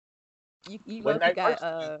 You look, you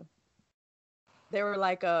got they were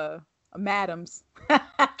like madams.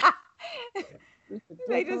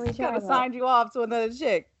 They just kind of signed you off to another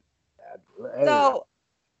chick. Hey. So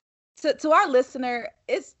to our listener,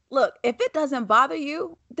 look, if it doesn't bother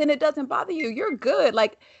you, then it doesn't bother you. You're good.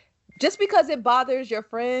 Like, just because it bothers your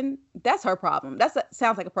friend, that's her problem.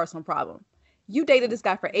 Sounds like a personal problem. You dated this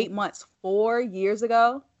guy for 8 months, 4 years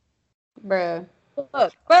ago. Bruh.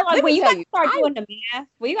 Look, but like when you gotta start doing the math,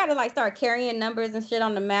 when you gotta like start carrying numbers and shit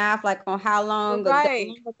on the math, like on how long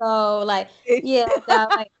ago, like yeah,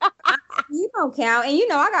 like You don't count,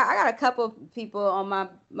 and I got a couple of people on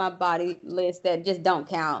my body list that just don't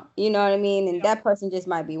count. You know what I mean? And that person just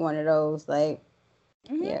might be one of those. Like,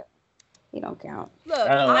 yeah, you don't count. Look,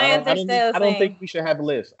 I don't think we should have a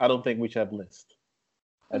list. I don't think we should have a list.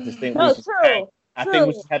 I just think I think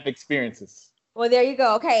we should have experiences. Well, there you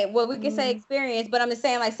go. Okay, well, we can say experience, but I'm just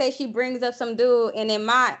saying, like, say she brings up some dude, and in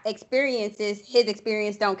my experiences, his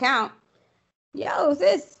experience don't count. Yo,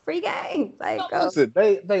 this free game. Like, listen,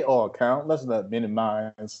 they all count. Let's not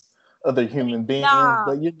minimize other human beings.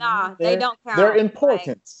 But they don't count. They're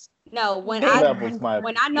important. Like, no, when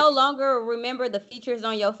I no longer remember the features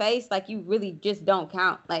on your face, like, you really just don't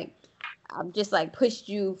count. Like, I'm just like pushed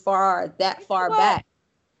you that far back.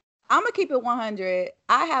 I'm gonna keep it 100.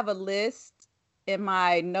 I have a list in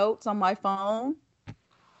my notes on my phone,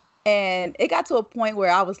 and it got to a point where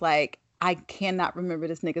I was like, I cannot remember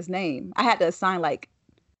this nigga's name. I had to assign like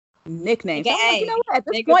nicknames. So like, you know what? At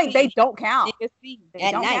this point, they don't count.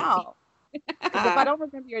 They don't count. If I don't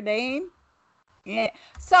remember your name, yeah.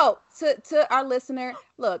 So to our listener,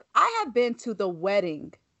 look, I have been to the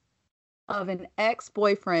wedding of an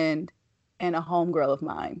ex-boyfriend and a homegirl of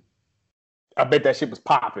mine. I bet that shit was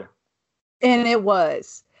popping. And it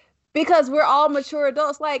was. Because we're all mature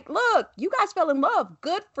adults. Like, look, you guys fell in love.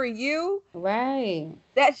 Good for you. Right.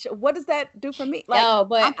 What does that do for me? Like, no,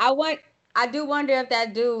 but I do wonder if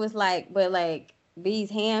that dude was like, with like these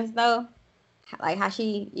hands though, like how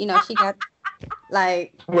she, she got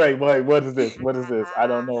like. Wait, what is this? What is this? I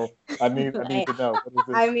don't know. I need to know. What is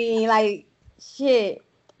this? I mean, like, shit.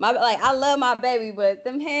 I love my baby, but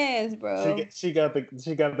them hands, bro. She got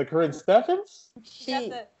the Corinne Steffens. She got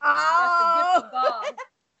the gift of God.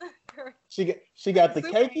 She got the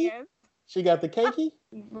cakey. She got the cakey.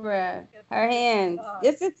 Bruh, her hands.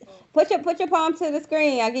 Just put your palm to the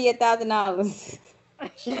screen. I'll give you $1,000.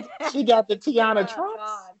 She got the Tiana Trump.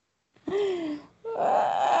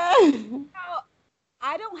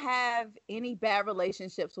 I don't have any bad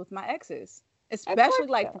relationships with my exes, especially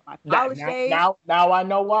like my college days. Now I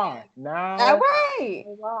know why. Now all right.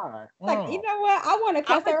 Why? Like, you know what? I want to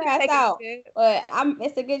cuss her ass out, but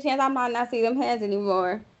it's a good chance I might not see them hands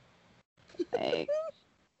anymore. Like,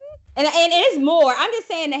 and it's more. I'm just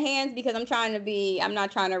saying the hands because I'm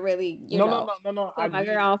not trying to really, No. put my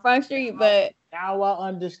girl on Front Street, but now I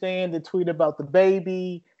understand the tweet about the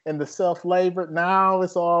baby and the self-labor. Now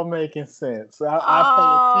it's all making sense.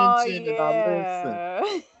 I pay attention and I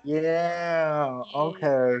listen. Yeah.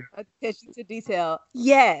 Okay. Attention to detail.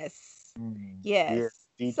 Yes. Yes.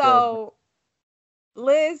 Yeah, so,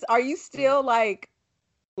 Liz, are you still like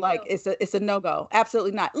it's a no-go?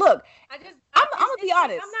 Absolutely not. Look, I'm gonna be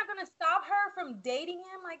honest. I'm not gonna stop her from dating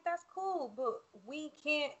him. Like, that's cool, but we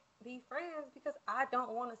can't be friends because I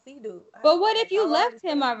don't want to see dude. But what if you left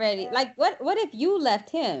him already? Like, what if you left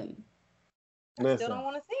him? I still don't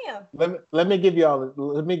want to see him. Let me give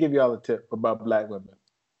y'all a tip about black women.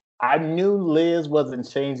 I knew Liz wasn't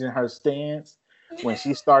changing her stance when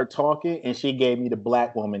she started talking, and she gave me the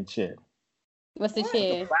black woman chin. What's the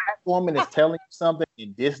chin? The black woman is telling you something,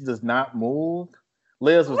 and this does not move.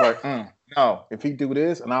 Liz was like, no, if he do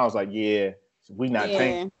this, and I was like, yeah, we not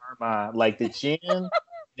changing her mind. Like, the chin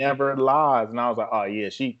never lies, and I was like, oh yeah,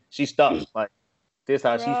 she stuck. Like, this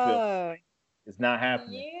how she feels. It's not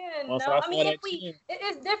happening. Yeah, no. I mean,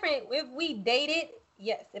 it's different. If we dated,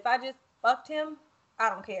 yes. If I just fucked him, I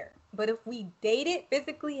don't care. But if we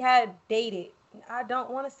physically had dated, I don't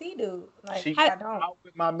want to see dude. Like, I don't. Out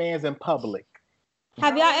with my mans in public.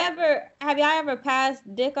 Have y'all ever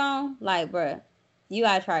passed dick on? Like, bruh, you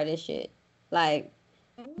gotta try this shit. Like,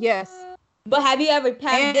 yes. But have you ever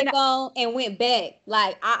passed dick on and went back?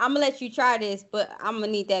 Like, I'm gonna let you try this, but I'm gonna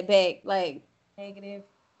need that back. Like, negative.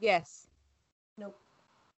 Yes. Nope.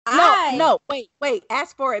 No. Wait.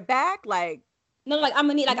 Ask for it back. Like, no. Like, I'm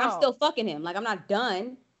gonna need. Like, I'm still fucking him. Like, I'm not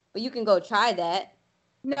done. But you can go try that.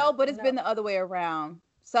 No, but it's been the other way around.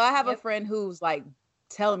 So I have a friend who's like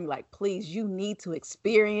telling me, like, please, you need to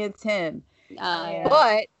experience him.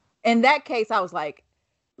 But in that case, I was like,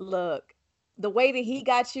 look, the way that he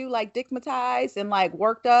got you like dickmatized and like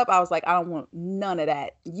worked up, I was like, I don't want none of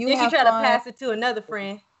that. You try to pass it to another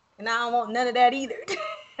friend, and I don't want none of that either.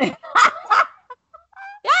 That's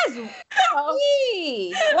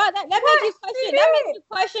sweet. Well, that made you question. That made you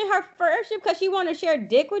question her friendship because she wanted to share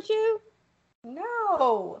dick with you.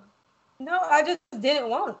 No, I just didn't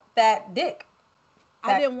want that dick.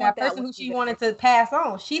 I didn't want that person who she wanted to pass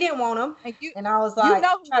on. She didn't want him, and I was like,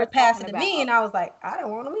 try to pass it to me, and I was like, I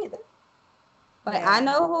don't want him either. But I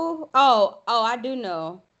know who. Oh, I do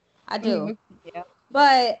know. I do. Mm-hmm. Yeah.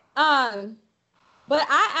 But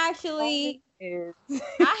I actually,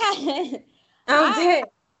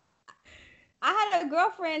 I had a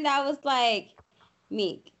girlfriend that was like,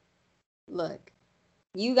 Meek, look,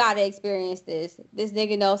 you gotta experience this. This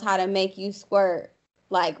nigga knows how to make you squirt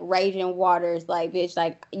like raging waters. Like, bitch,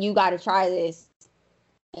 like, you gotta try this.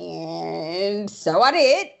 And so I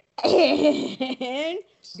did. And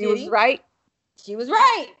she was right. She was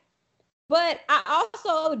right. But I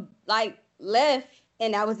also like left,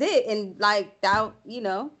 and that was it. And like that, you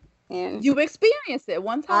know. And you experienced it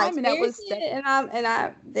one time, and that was it, and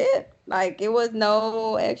I did. Like, it was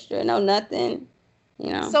no extra, no nothing, you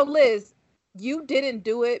know. So Liz, you didn't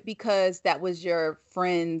do it because that was your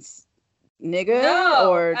friend's nigga?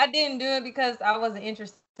 No, or I didn't do it because I wasn't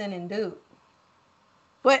interested in dude.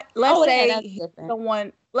 But let's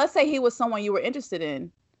say he was someone you were interested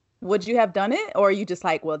in. Would you have done it? Or are you just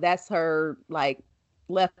like, well, that's her like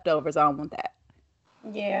leftovers. I don't want that.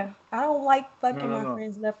 Yeah, I don't like fucking my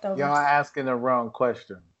friends' leftovers. Y'all asking the wrong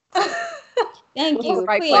question. Thank you.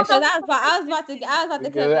 Right, please, because I was about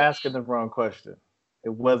to. You're asking the wrong question.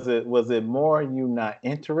 Was it more you not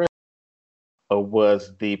interested, or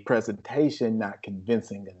was the presentation not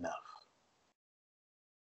convincing enough?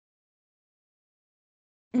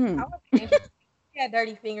 I wasn't interested. He had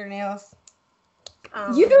dirty fingernails.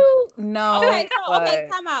 You do? No. Okay,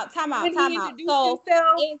 time out. So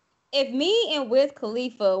if me and Wiz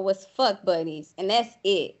Khalifa was fuck buddies, and that's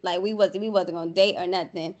it, like we wasn't gonna date or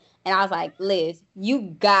nothing, and I was like, Liz,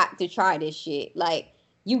 you got to try this shit. Like,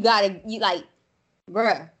 you like,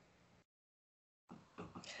 bruh.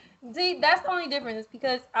 See, that's the only difference,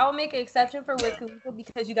 because I will make an exception for Wiz Khalifa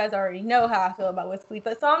because you guys already know how I feel about Wiz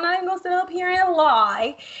Khalifa. So I'm not even gonna sit up here and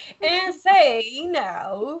lie and say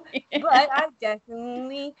no. But I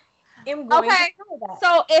definitely am going to try that.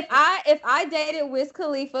 So if I dated Wiz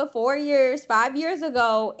Khalifa 5 years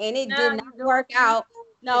ago, and it did not work out.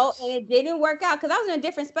 No, and it didn't work out because I was in a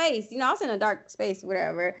different space. You know, I was in a dark space,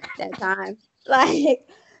 whatever, that time. Like,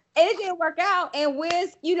 and it didn't work out. And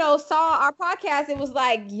Wiz, you know, saw our podcast. It was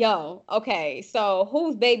like, yo, okay, so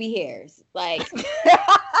who's baby hairs? Like,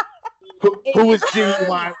 who was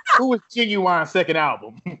genuine? Who was genuine second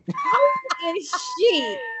album? Who is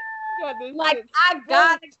she? Like, I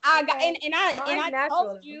got, and I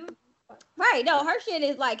told you. Right, no, her shit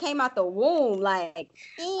is like came out the womb, like.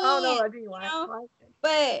 Oh no, I didn't like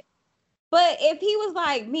it. But if he was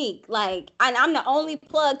like Meek, like, and I'm the only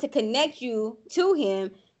plug to connect you to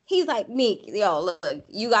him, he's like, Meek, yo, look,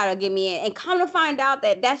 you gotta get me in. And come to find out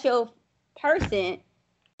that that's your person,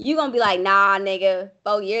 you gonna be like, nah, nigga,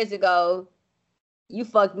 4 years ago, you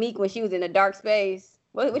fucked Meek when she was in a dark space.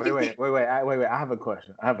 Wait, I have a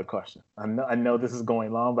question. I know this is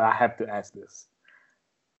going long, but I have to ask this.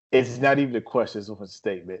 It's not even a question, it's a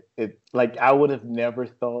statement. Like, I would have never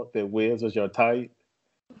thought that Wiz was your type,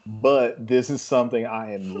 but this is something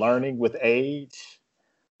I am learning with age.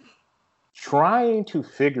 Trying to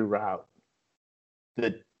figure out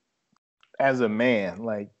that as a man,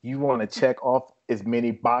 like, you want to check off as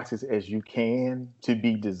many boxes as you can to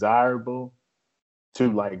be desirable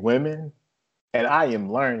to, like, women. And I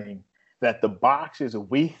am learning that the boxes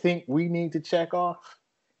we think we need to check off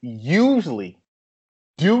usually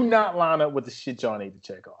do not line up with the shit y'all need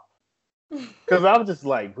to check off. Because I'm just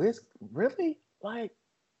like, really? Like,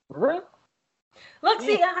 really? Look,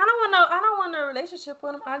 see, I don't want a relationship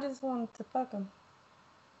with him. I just want to fuck him.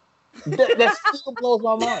 That still blows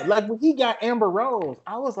my mind. Like, when he got Amber Rose,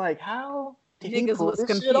 I was like, how did he pull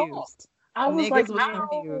this shit off? I was like,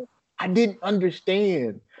 how? I didn't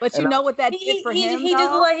understand. But you know what that did for him? He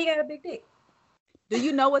just looked like he got a big dick. Do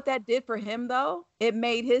you know what that did for him, though? It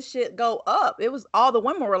made his shit go up. It was, all the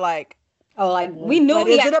women were like, oh, like, we knew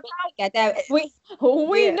he had a big dick at that.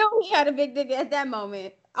 We knew he had a big dick at that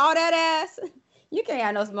moment. All that ass, you can't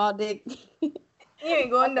have no small dick. You ain't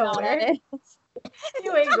going nowhere.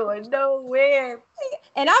 You ain't going nowhere.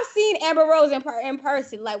 And I've seen Amber Rose in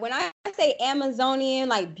person. Like, when I say Amazonian,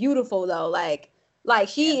 like, beautiful though, like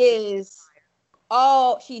she is.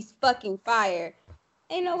 Oh, she's fucking fire.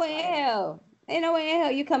 Ain't no way in hell.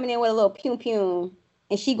 You coming in with a little pew pew,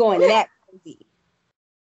 and she going that crazy.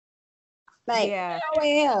 Like, ain't no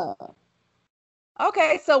way in hell.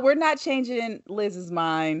 Okay, so we're not changing Liz's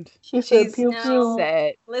mind. She's pew pew.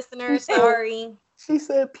 Said, listeners, sorry. She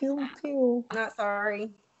said pew pew. Not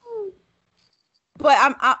sorry.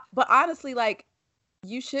 But but honestly, like,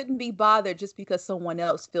 you shouldn't be bothered just because someone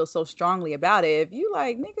else feels so strongly about it. If you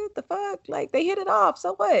like, nigga, what the fuck? Like, they hit it off,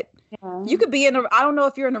 so what? Yeah. You could be I don't know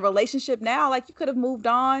if you're in a relationship now, like, you could have moved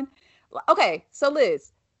on. Okay, so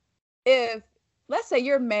Liz, if, let's say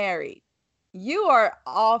you're married, you are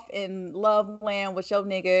off in love land with your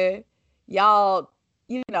nigga, y'all,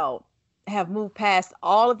 you know, have moved past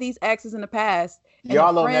all of these exes in the past,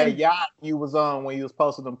 Y'all on that yacht you was on when you was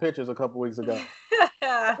posting them pictures a couple weeks ago.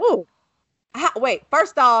 Ooh. Wait,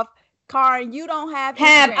 first off, Karen, you don't have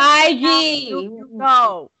IG.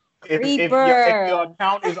 No. If your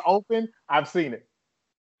account is open, I've seen it.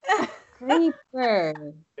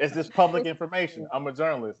 Creeper. It's just public information. I'm a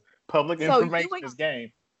journalist. Public information is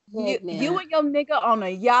game. You and your nigga on a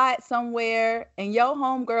yacht somewhere, and your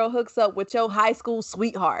homegirl hooks up with your high school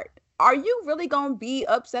sweetheart. Are you really gonna be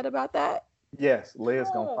upset about that? Yes, Leah's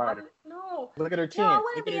gonna fight her. No. Look at her chin. No, I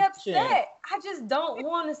wouldn't be upset. I just don't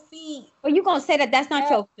want to see. Well, you gonna say that's not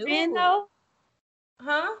your friend though?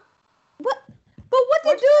 Huh? What? But what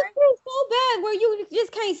did you do so bad where you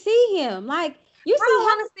just can't see him? Like you see, I don't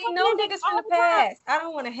want to see no niggas from the past. I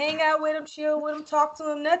don't want to hang out with him, chill with him, talk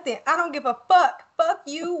to him, nothing. I don't give a fuck. Fuck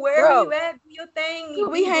you, wherever you at, do your thing.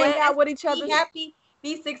 We hang out with each other. Be happy,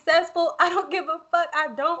 be successful. I don't give a fuck. I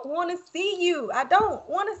don't want to see you. I don't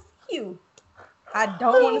want to see you. I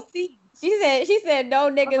don't want to see you. She said no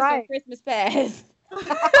niggas from Christmas past.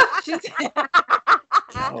 She said,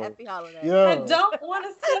 happy holiday. Yeah. I don't want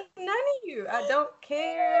to see none of you. I don't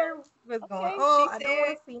care what's going on. I don't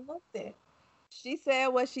want to see nothing. She said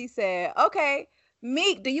what she said. Okay,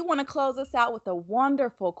 Meek, do you want to close us out with a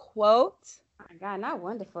wonderful quote? Oh my God, not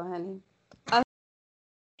wonderful, honey.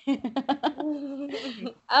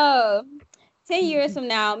 10 years from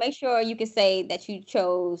now, make sure you can say that you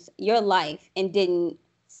chose your life and didn't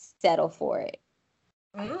settle for it.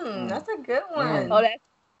 That's a good one. Oh, that's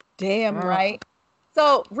damn right.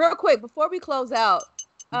 So, real quick, before we close out,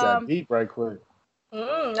 you got deep right quick.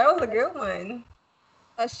 That was a good one.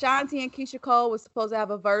 Ashanti and Keisha Cole was supposed to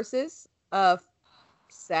have a versus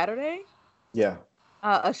Saturday. Yeah.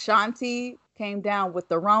 Ashanti came down with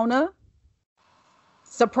the Rona.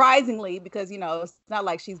 Surprisingly, because it's not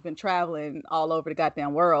like she's been traveling all over the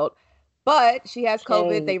goddamn world, but she has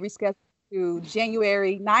COVID. They rescheduled to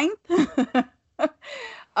January 9th.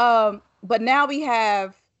 But now we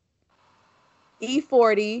have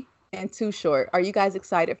E40 and Too Short. Are you guys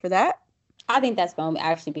excited for that? I think that's going to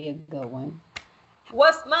actually be a good one.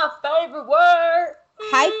 What's my favorite word?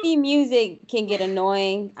 Hyphy music can get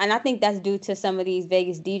annoying, and I think that's due to some of these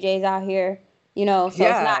Vegas DJs out here. So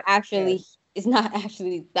it's not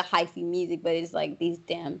actually the hyphy music, but it's like these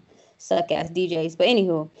damn suck ass DJs. But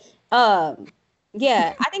anywho,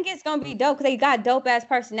 yeah, I think it's gonna be dope because they got dope ass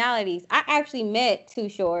personalities. I actually met Too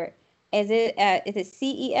Short. Is it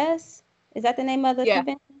CES? Is that the name of the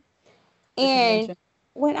convention? And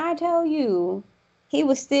when I tell you, he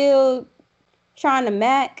was still trying to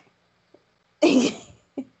Mac.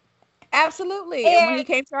 Absolutely. And when he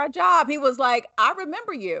came to our job, he was like, I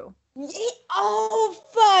remember you. Oh,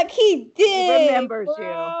 fuck. He did. He remembers you.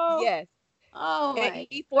 Yes. Oh, my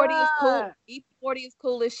E40 God. is cool. E40 is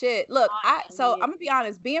cool as shit. Look, I'm going to be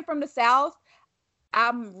honest. Being from the South,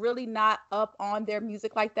 I'm really not up on their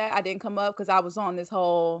music like that. I didn't come up because I was on this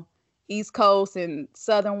whole East Coast and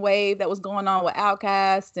Southern wave that was going on with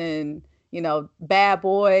Outkast and, Bad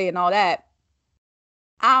Boy and all that.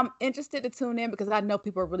 I'm interested to tune in because I know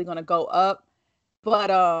people are really going to go up.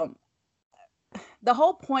 But the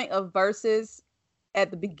whole point of Versus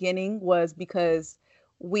at the beginning was because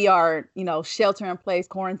we are, shelter in place,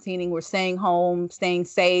 quarantining, we're staying home, staying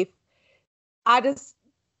safe. I just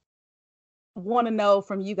want to know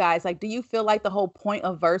from you guys, like, do you feel like the whole point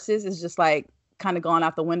of Versus is just like kind of gone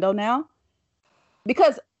out the window now?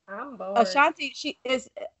 Because I'm bored. Ashanti,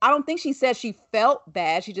 I don't think she said she felt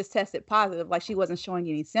bad. She just tested positive. Like she wasn't showing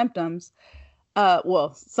any symptoms.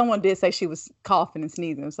 Well, someone did say she was coughing and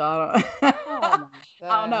sneezing. So I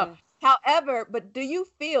don't know. However, but do you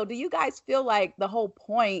guys feel like the whole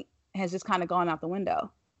point has just kind of gone out the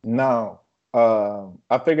window? No.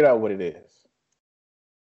 I figured out what it is.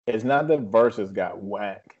 It's not that Versus got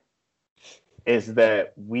whack. It's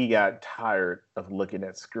that we got tired of looking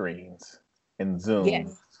at screens and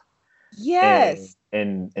Zooms. Yes.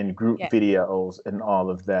 And group videos and all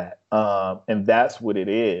of that. And that's what it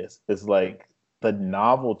is. It's like the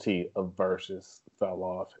novelty of Versus fell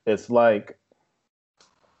off. It's like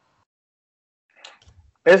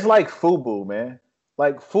FUBU, man.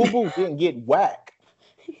 Like FUBU didn't get whack.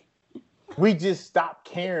 We just stopped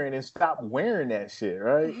caring and stopped wearing that shit,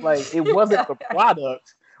 right? Like it wasn't the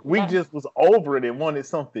product. We just was over it and wanted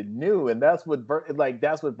something new, and that's what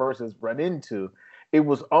Versus run into. It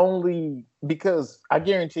was only because I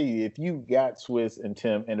guarantee you, if you got Swizz and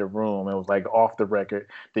Tim in the room and was like off the record,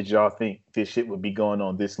 did y'all think this shit would be going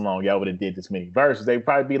on this long? Y'all would have did this many verses. They'd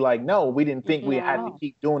probably be like, no, we didn't think we had to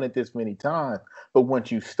keep doing it this many times. But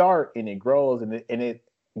once you start and it grows and it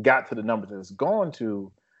got to the numbers that it's gone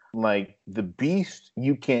to, like the beast,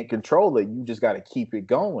 you can't control it. You just got to keep it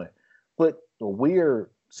going. But weird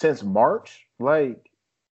since March. Like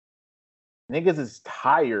niggas is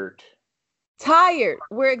tired.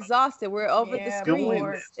 We're exhausted. We're over the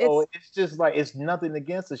screen. So it's just like it's nothing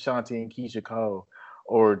against Ashanti and Keisha Cole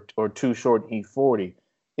or Too Short and E40.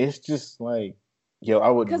 It's just like, yo, I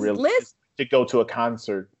would really to go to a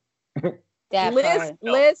concert.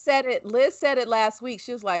 Liz said it. Liz said it last week.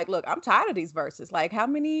 She was like, "Look, I'm tired of these verses. Like, how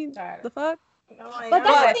many the fuck?" But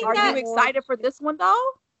are you excited for this one though?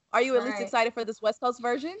 Are you at least excited for this West Coast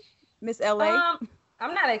version, Miss LA?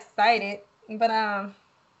 I'm not excited, but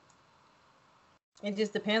it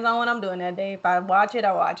just depends on what I'm doing that day. If I watch it,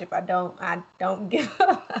 I watch. If I don't give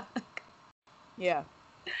up. Yeah.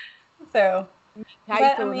 So, how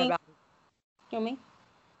you feeling about it? You know me?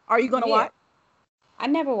 Are you gonna watch? I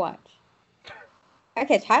never watch. I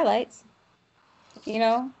catch highlights. You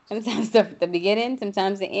know, sometimes the beginning,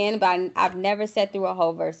 sometimes the end, but I've never sat through a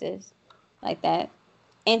whole verses like that.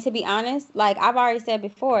 And to be honest, like I've already said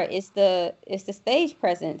before, it's the stage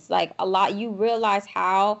presence. Like a lot, you realize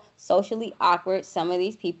how socially awkward some of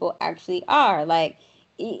these people actually are. Like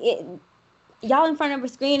y'all in front of a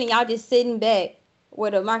screen and y'all just sitting back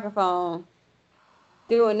with a microphone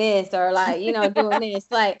doing this or like, you know, doing this.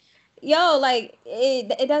 Like, yo, like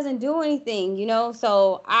it doesn't do anything, you know?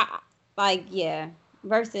 So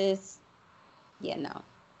versus, no.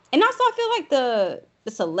 And also I feel like the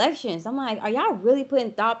selections, I'm like, are y'all really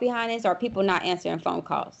putting thought behind this or are people not answering phone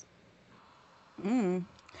calls? Probably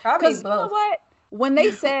both. You know what? When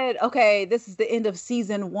they said, okay, this is the end of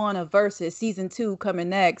season 1 of Versus, season 2 coming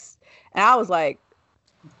next, and I was like,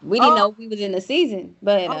 we didn't know we was in the season,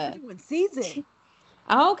 but in season.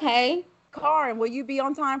 Okay. Karin, will you be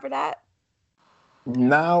on time for that?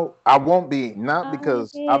 No, I won't be. Not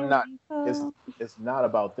because I'm not. It's not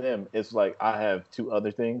about them. It's like I have 2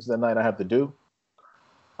 other things that night I have to do.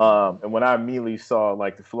 And when I immediately saw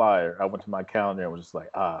like the flyer, I went to my calendar and was just like,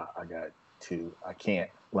 I got 2. I can't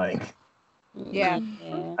like. Yeah.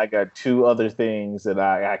 I got 2 other things that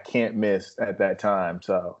I can't miss at that time.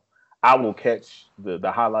 So I will catch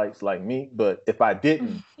the highlights like me. But if I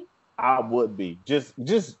didn't, I would be just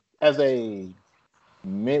as a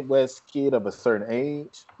Midwest kid of a certain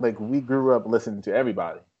age. Like we grew up listening to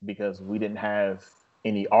everybody because we didn't have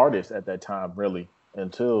any artists at that time really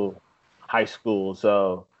until high school.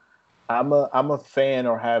 So I'm a fan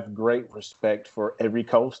or have great respect for every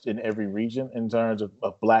coast in every region in terms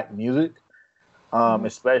of Black music.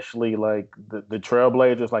 Especially like the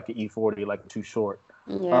Trailblazers, like the E40, like Too Short.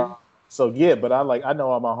 Yeah. But I know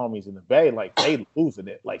all my homies in the Bay, like they losing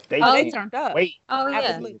it, like they turned up. Wait,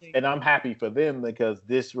 absolutely. And I'm happy for them because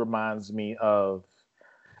this reminds me of,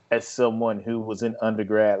 as someone who was in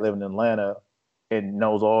undergrad living in Atlanta and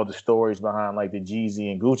knows all the stories behind like the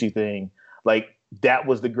Jeezy and Gucci thing, like that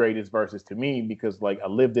was the greatest verses to me because like I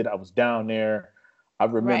lived it, I was down there. I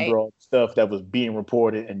remember all the stuff that was being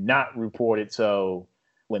reported and not reported. So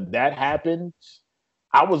when that happened,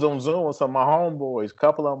 I was on Zoom with some of my homeboys. A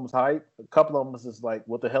couple of them was hype. A couple of them was just like,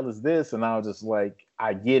 what the hell is this? And I was just like,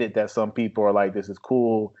 I get it that some people are like, this is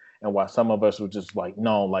cool. And while some of us were just like,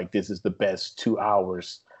 no, like this is the best 2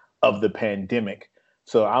 hours of the pandemic.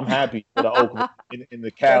 So I'm happy for the Oakland in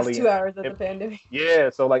the Cali. 2 hours of the pandemic. Yeah.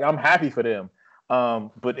 So like, I'm happy for them.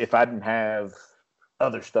 But if I didn't have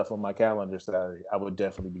other stuff on my calendar Saturday, I would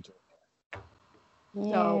definitely be tuning in.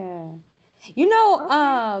 Yeah. So, you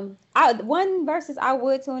know, one versus I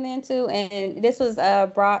would tune into, and this was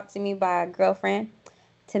brought to me by a girlfriend,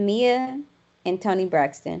 Tamia and Tony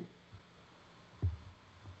Braxton.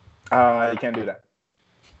 You can't do that.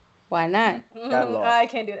 Why not? Catalog. I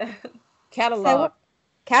can't do that. Catalog.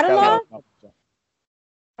 Catalog?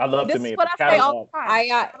 I love This Tamia. is what I say all the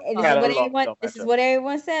time. This is what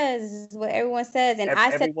everyone says. This is what everyone says, and I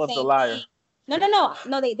said the everyone's same a liar. thing.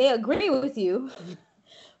 No. They agree with you,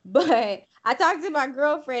 but I talked to my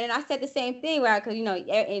girlfriend and I said the same thing, right? Because, you know,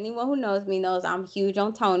 anyone who knows me knows I'm huge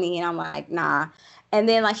on Tony, and I'm like, nah. And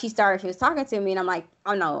then like she was talking to me, and I'm like,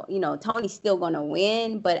 oh no, you know, Tony's still gonna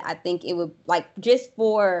win, but I think it would, like, just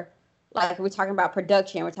for, like, we're talking about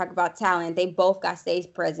production, we're talking about talent. They both got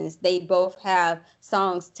stage presence. They both have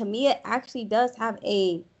songs. Tamia actually does have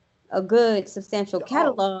a good substantial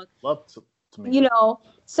catalog. Love Tamia. You know,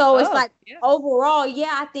 so it's like overall,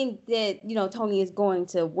 I think that, you know, Tony is going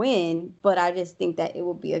to win, but I just think that it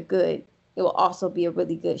will also be a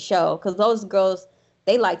really good show because those girls,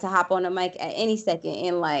 they like to hop on the mic at any second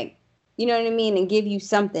and, like, you know what I mean, and give you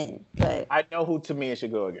something. But I know who Tamia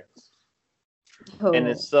should go against. Who? And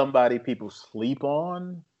it's somebody people sleep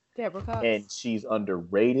on. Deborah Cox. And she's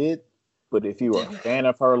underrated. But if you are a fan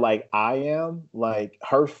of her like I am, like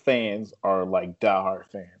her fans are like diehard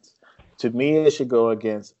fans. To me, it should go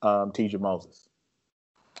against Teedra Moses.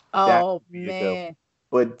 Oh man!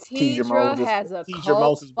 But Teedra Moses has a Teedra cult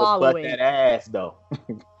Moses following. would butt that ass though.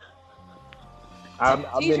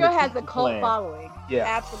 Teedra has a cult following. Yeah,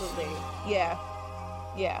 absolutely. Yeah,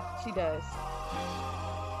 she does.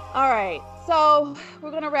 All right, so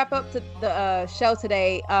we're gonna wrap up to the show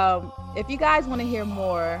today. If you guys want to hear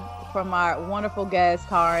more from our wonderful guest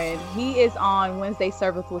Karan, he is on Wednesday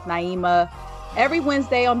Service with Naima every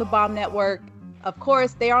Wednesday on the Bomb Network. Of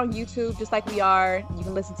course, they're on YouTube just like we are. You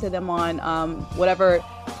can listen to them on whatever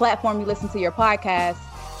platform you listen to your podcast.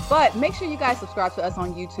 But make sure you guys subscribe to us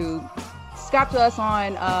on YouTube. Subscribe to us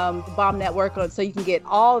on the Bomb Network so you can get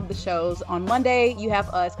all of the shows. On Monday, you have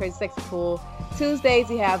us, Crazy Sexy Cool. Tuesdays,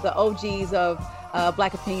 you have the OGs of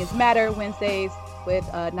Black Opinions Matter. Wednesdays with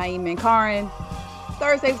Naima and Karan.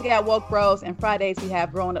 Thursdays, we got Woke Bros. And Fridays, we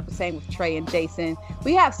have Growing Up the Same with Trey and Jason.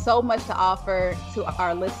 We have so much to offer to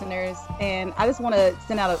our listeners. And I just want to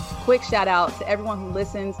send out a quick shout out to everyone who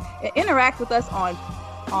listens and interacts with us on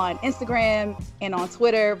Instagram and on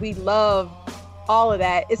Twitter. We love all of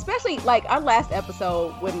that, especially like our last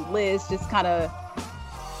episode when Liz just kind of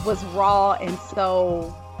was raw and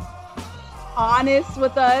so honest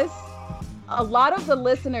with us. A lot of the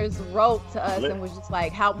listeners wrote to us and was just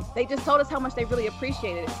like how they just told us how much they really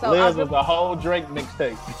appreciated it. So Liz was a whole Drake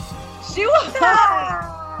mixtape. She was.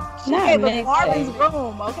 She gave us Marvin's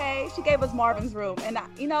Room. Okay, she gave us Marvin's Room, and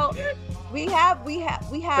you know, we have.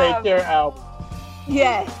 Take Care album.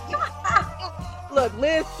 Yes. Look,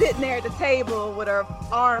 Liz sitting there at the table with her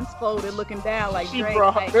arms folded, looking down like Drake.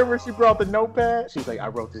 Remember she brought the notepad? She's like, I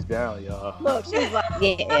wrote this down, y'all. Look, she's like,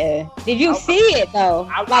 yeah. Did you see it though?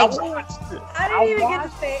 I watched it. I didn't even get to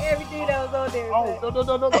say everything that was on there. Oh,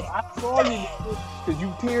 no. I saw you because you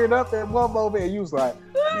teared up at one moment and you was like,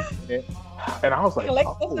 and I was like, I'm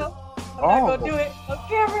not gonna do it on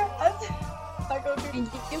camera. You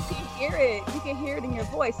can hear it. You can hear it in your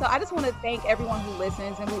voice. So I just want to thank everyone who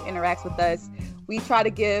listens and who interacts with us. We try to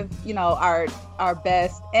give, our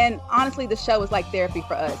best. And honestly, the show is like therapy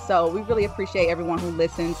for us. So we really appreciate everyone who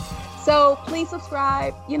listens. So please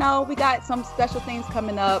subscribe. We got some special things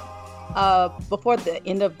coming up before the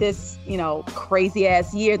end of this, crazy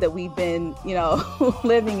ass year that we've been,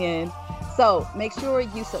 living in. So make sure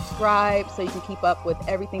you subscribe so you can keep up with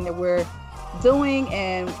everything that we're doing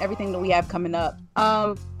and everything that we have coming up.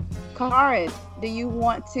 Karan, do you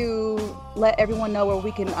want to let everyone know where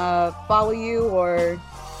we can follow you or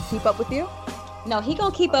keep up with you? No, he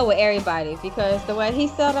gonna keep up with everybody because the way he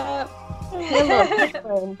set up,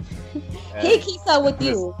 he keeps up with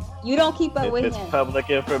you. You don't keep up with him. It's public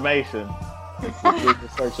information. You can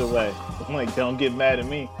search away. I'm like, don't get mad at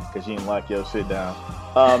me because you didn't lock your shit down.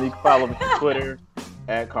 You can follow me on Twitter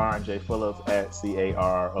at Karan J. Phillips at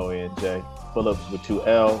CARONJ. Phillips with 2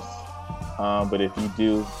 L's. But if you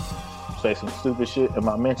do say some stupid shit in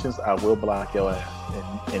my mentions, I will block your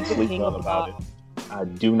ass and delete all about it. I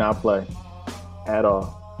do not play at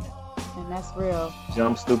all. And that's real.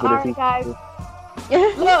 Jump stupid all if you guys.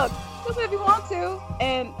 Look, stupid if you want to.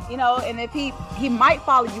 And and if he might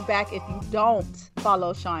follow you back if you don't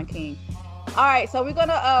follow Sean King. All right, so we're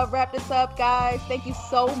gonna wrap this up, guys. Thank you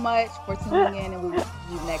so much for tuning in, and we will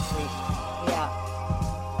see you next week. Yeah.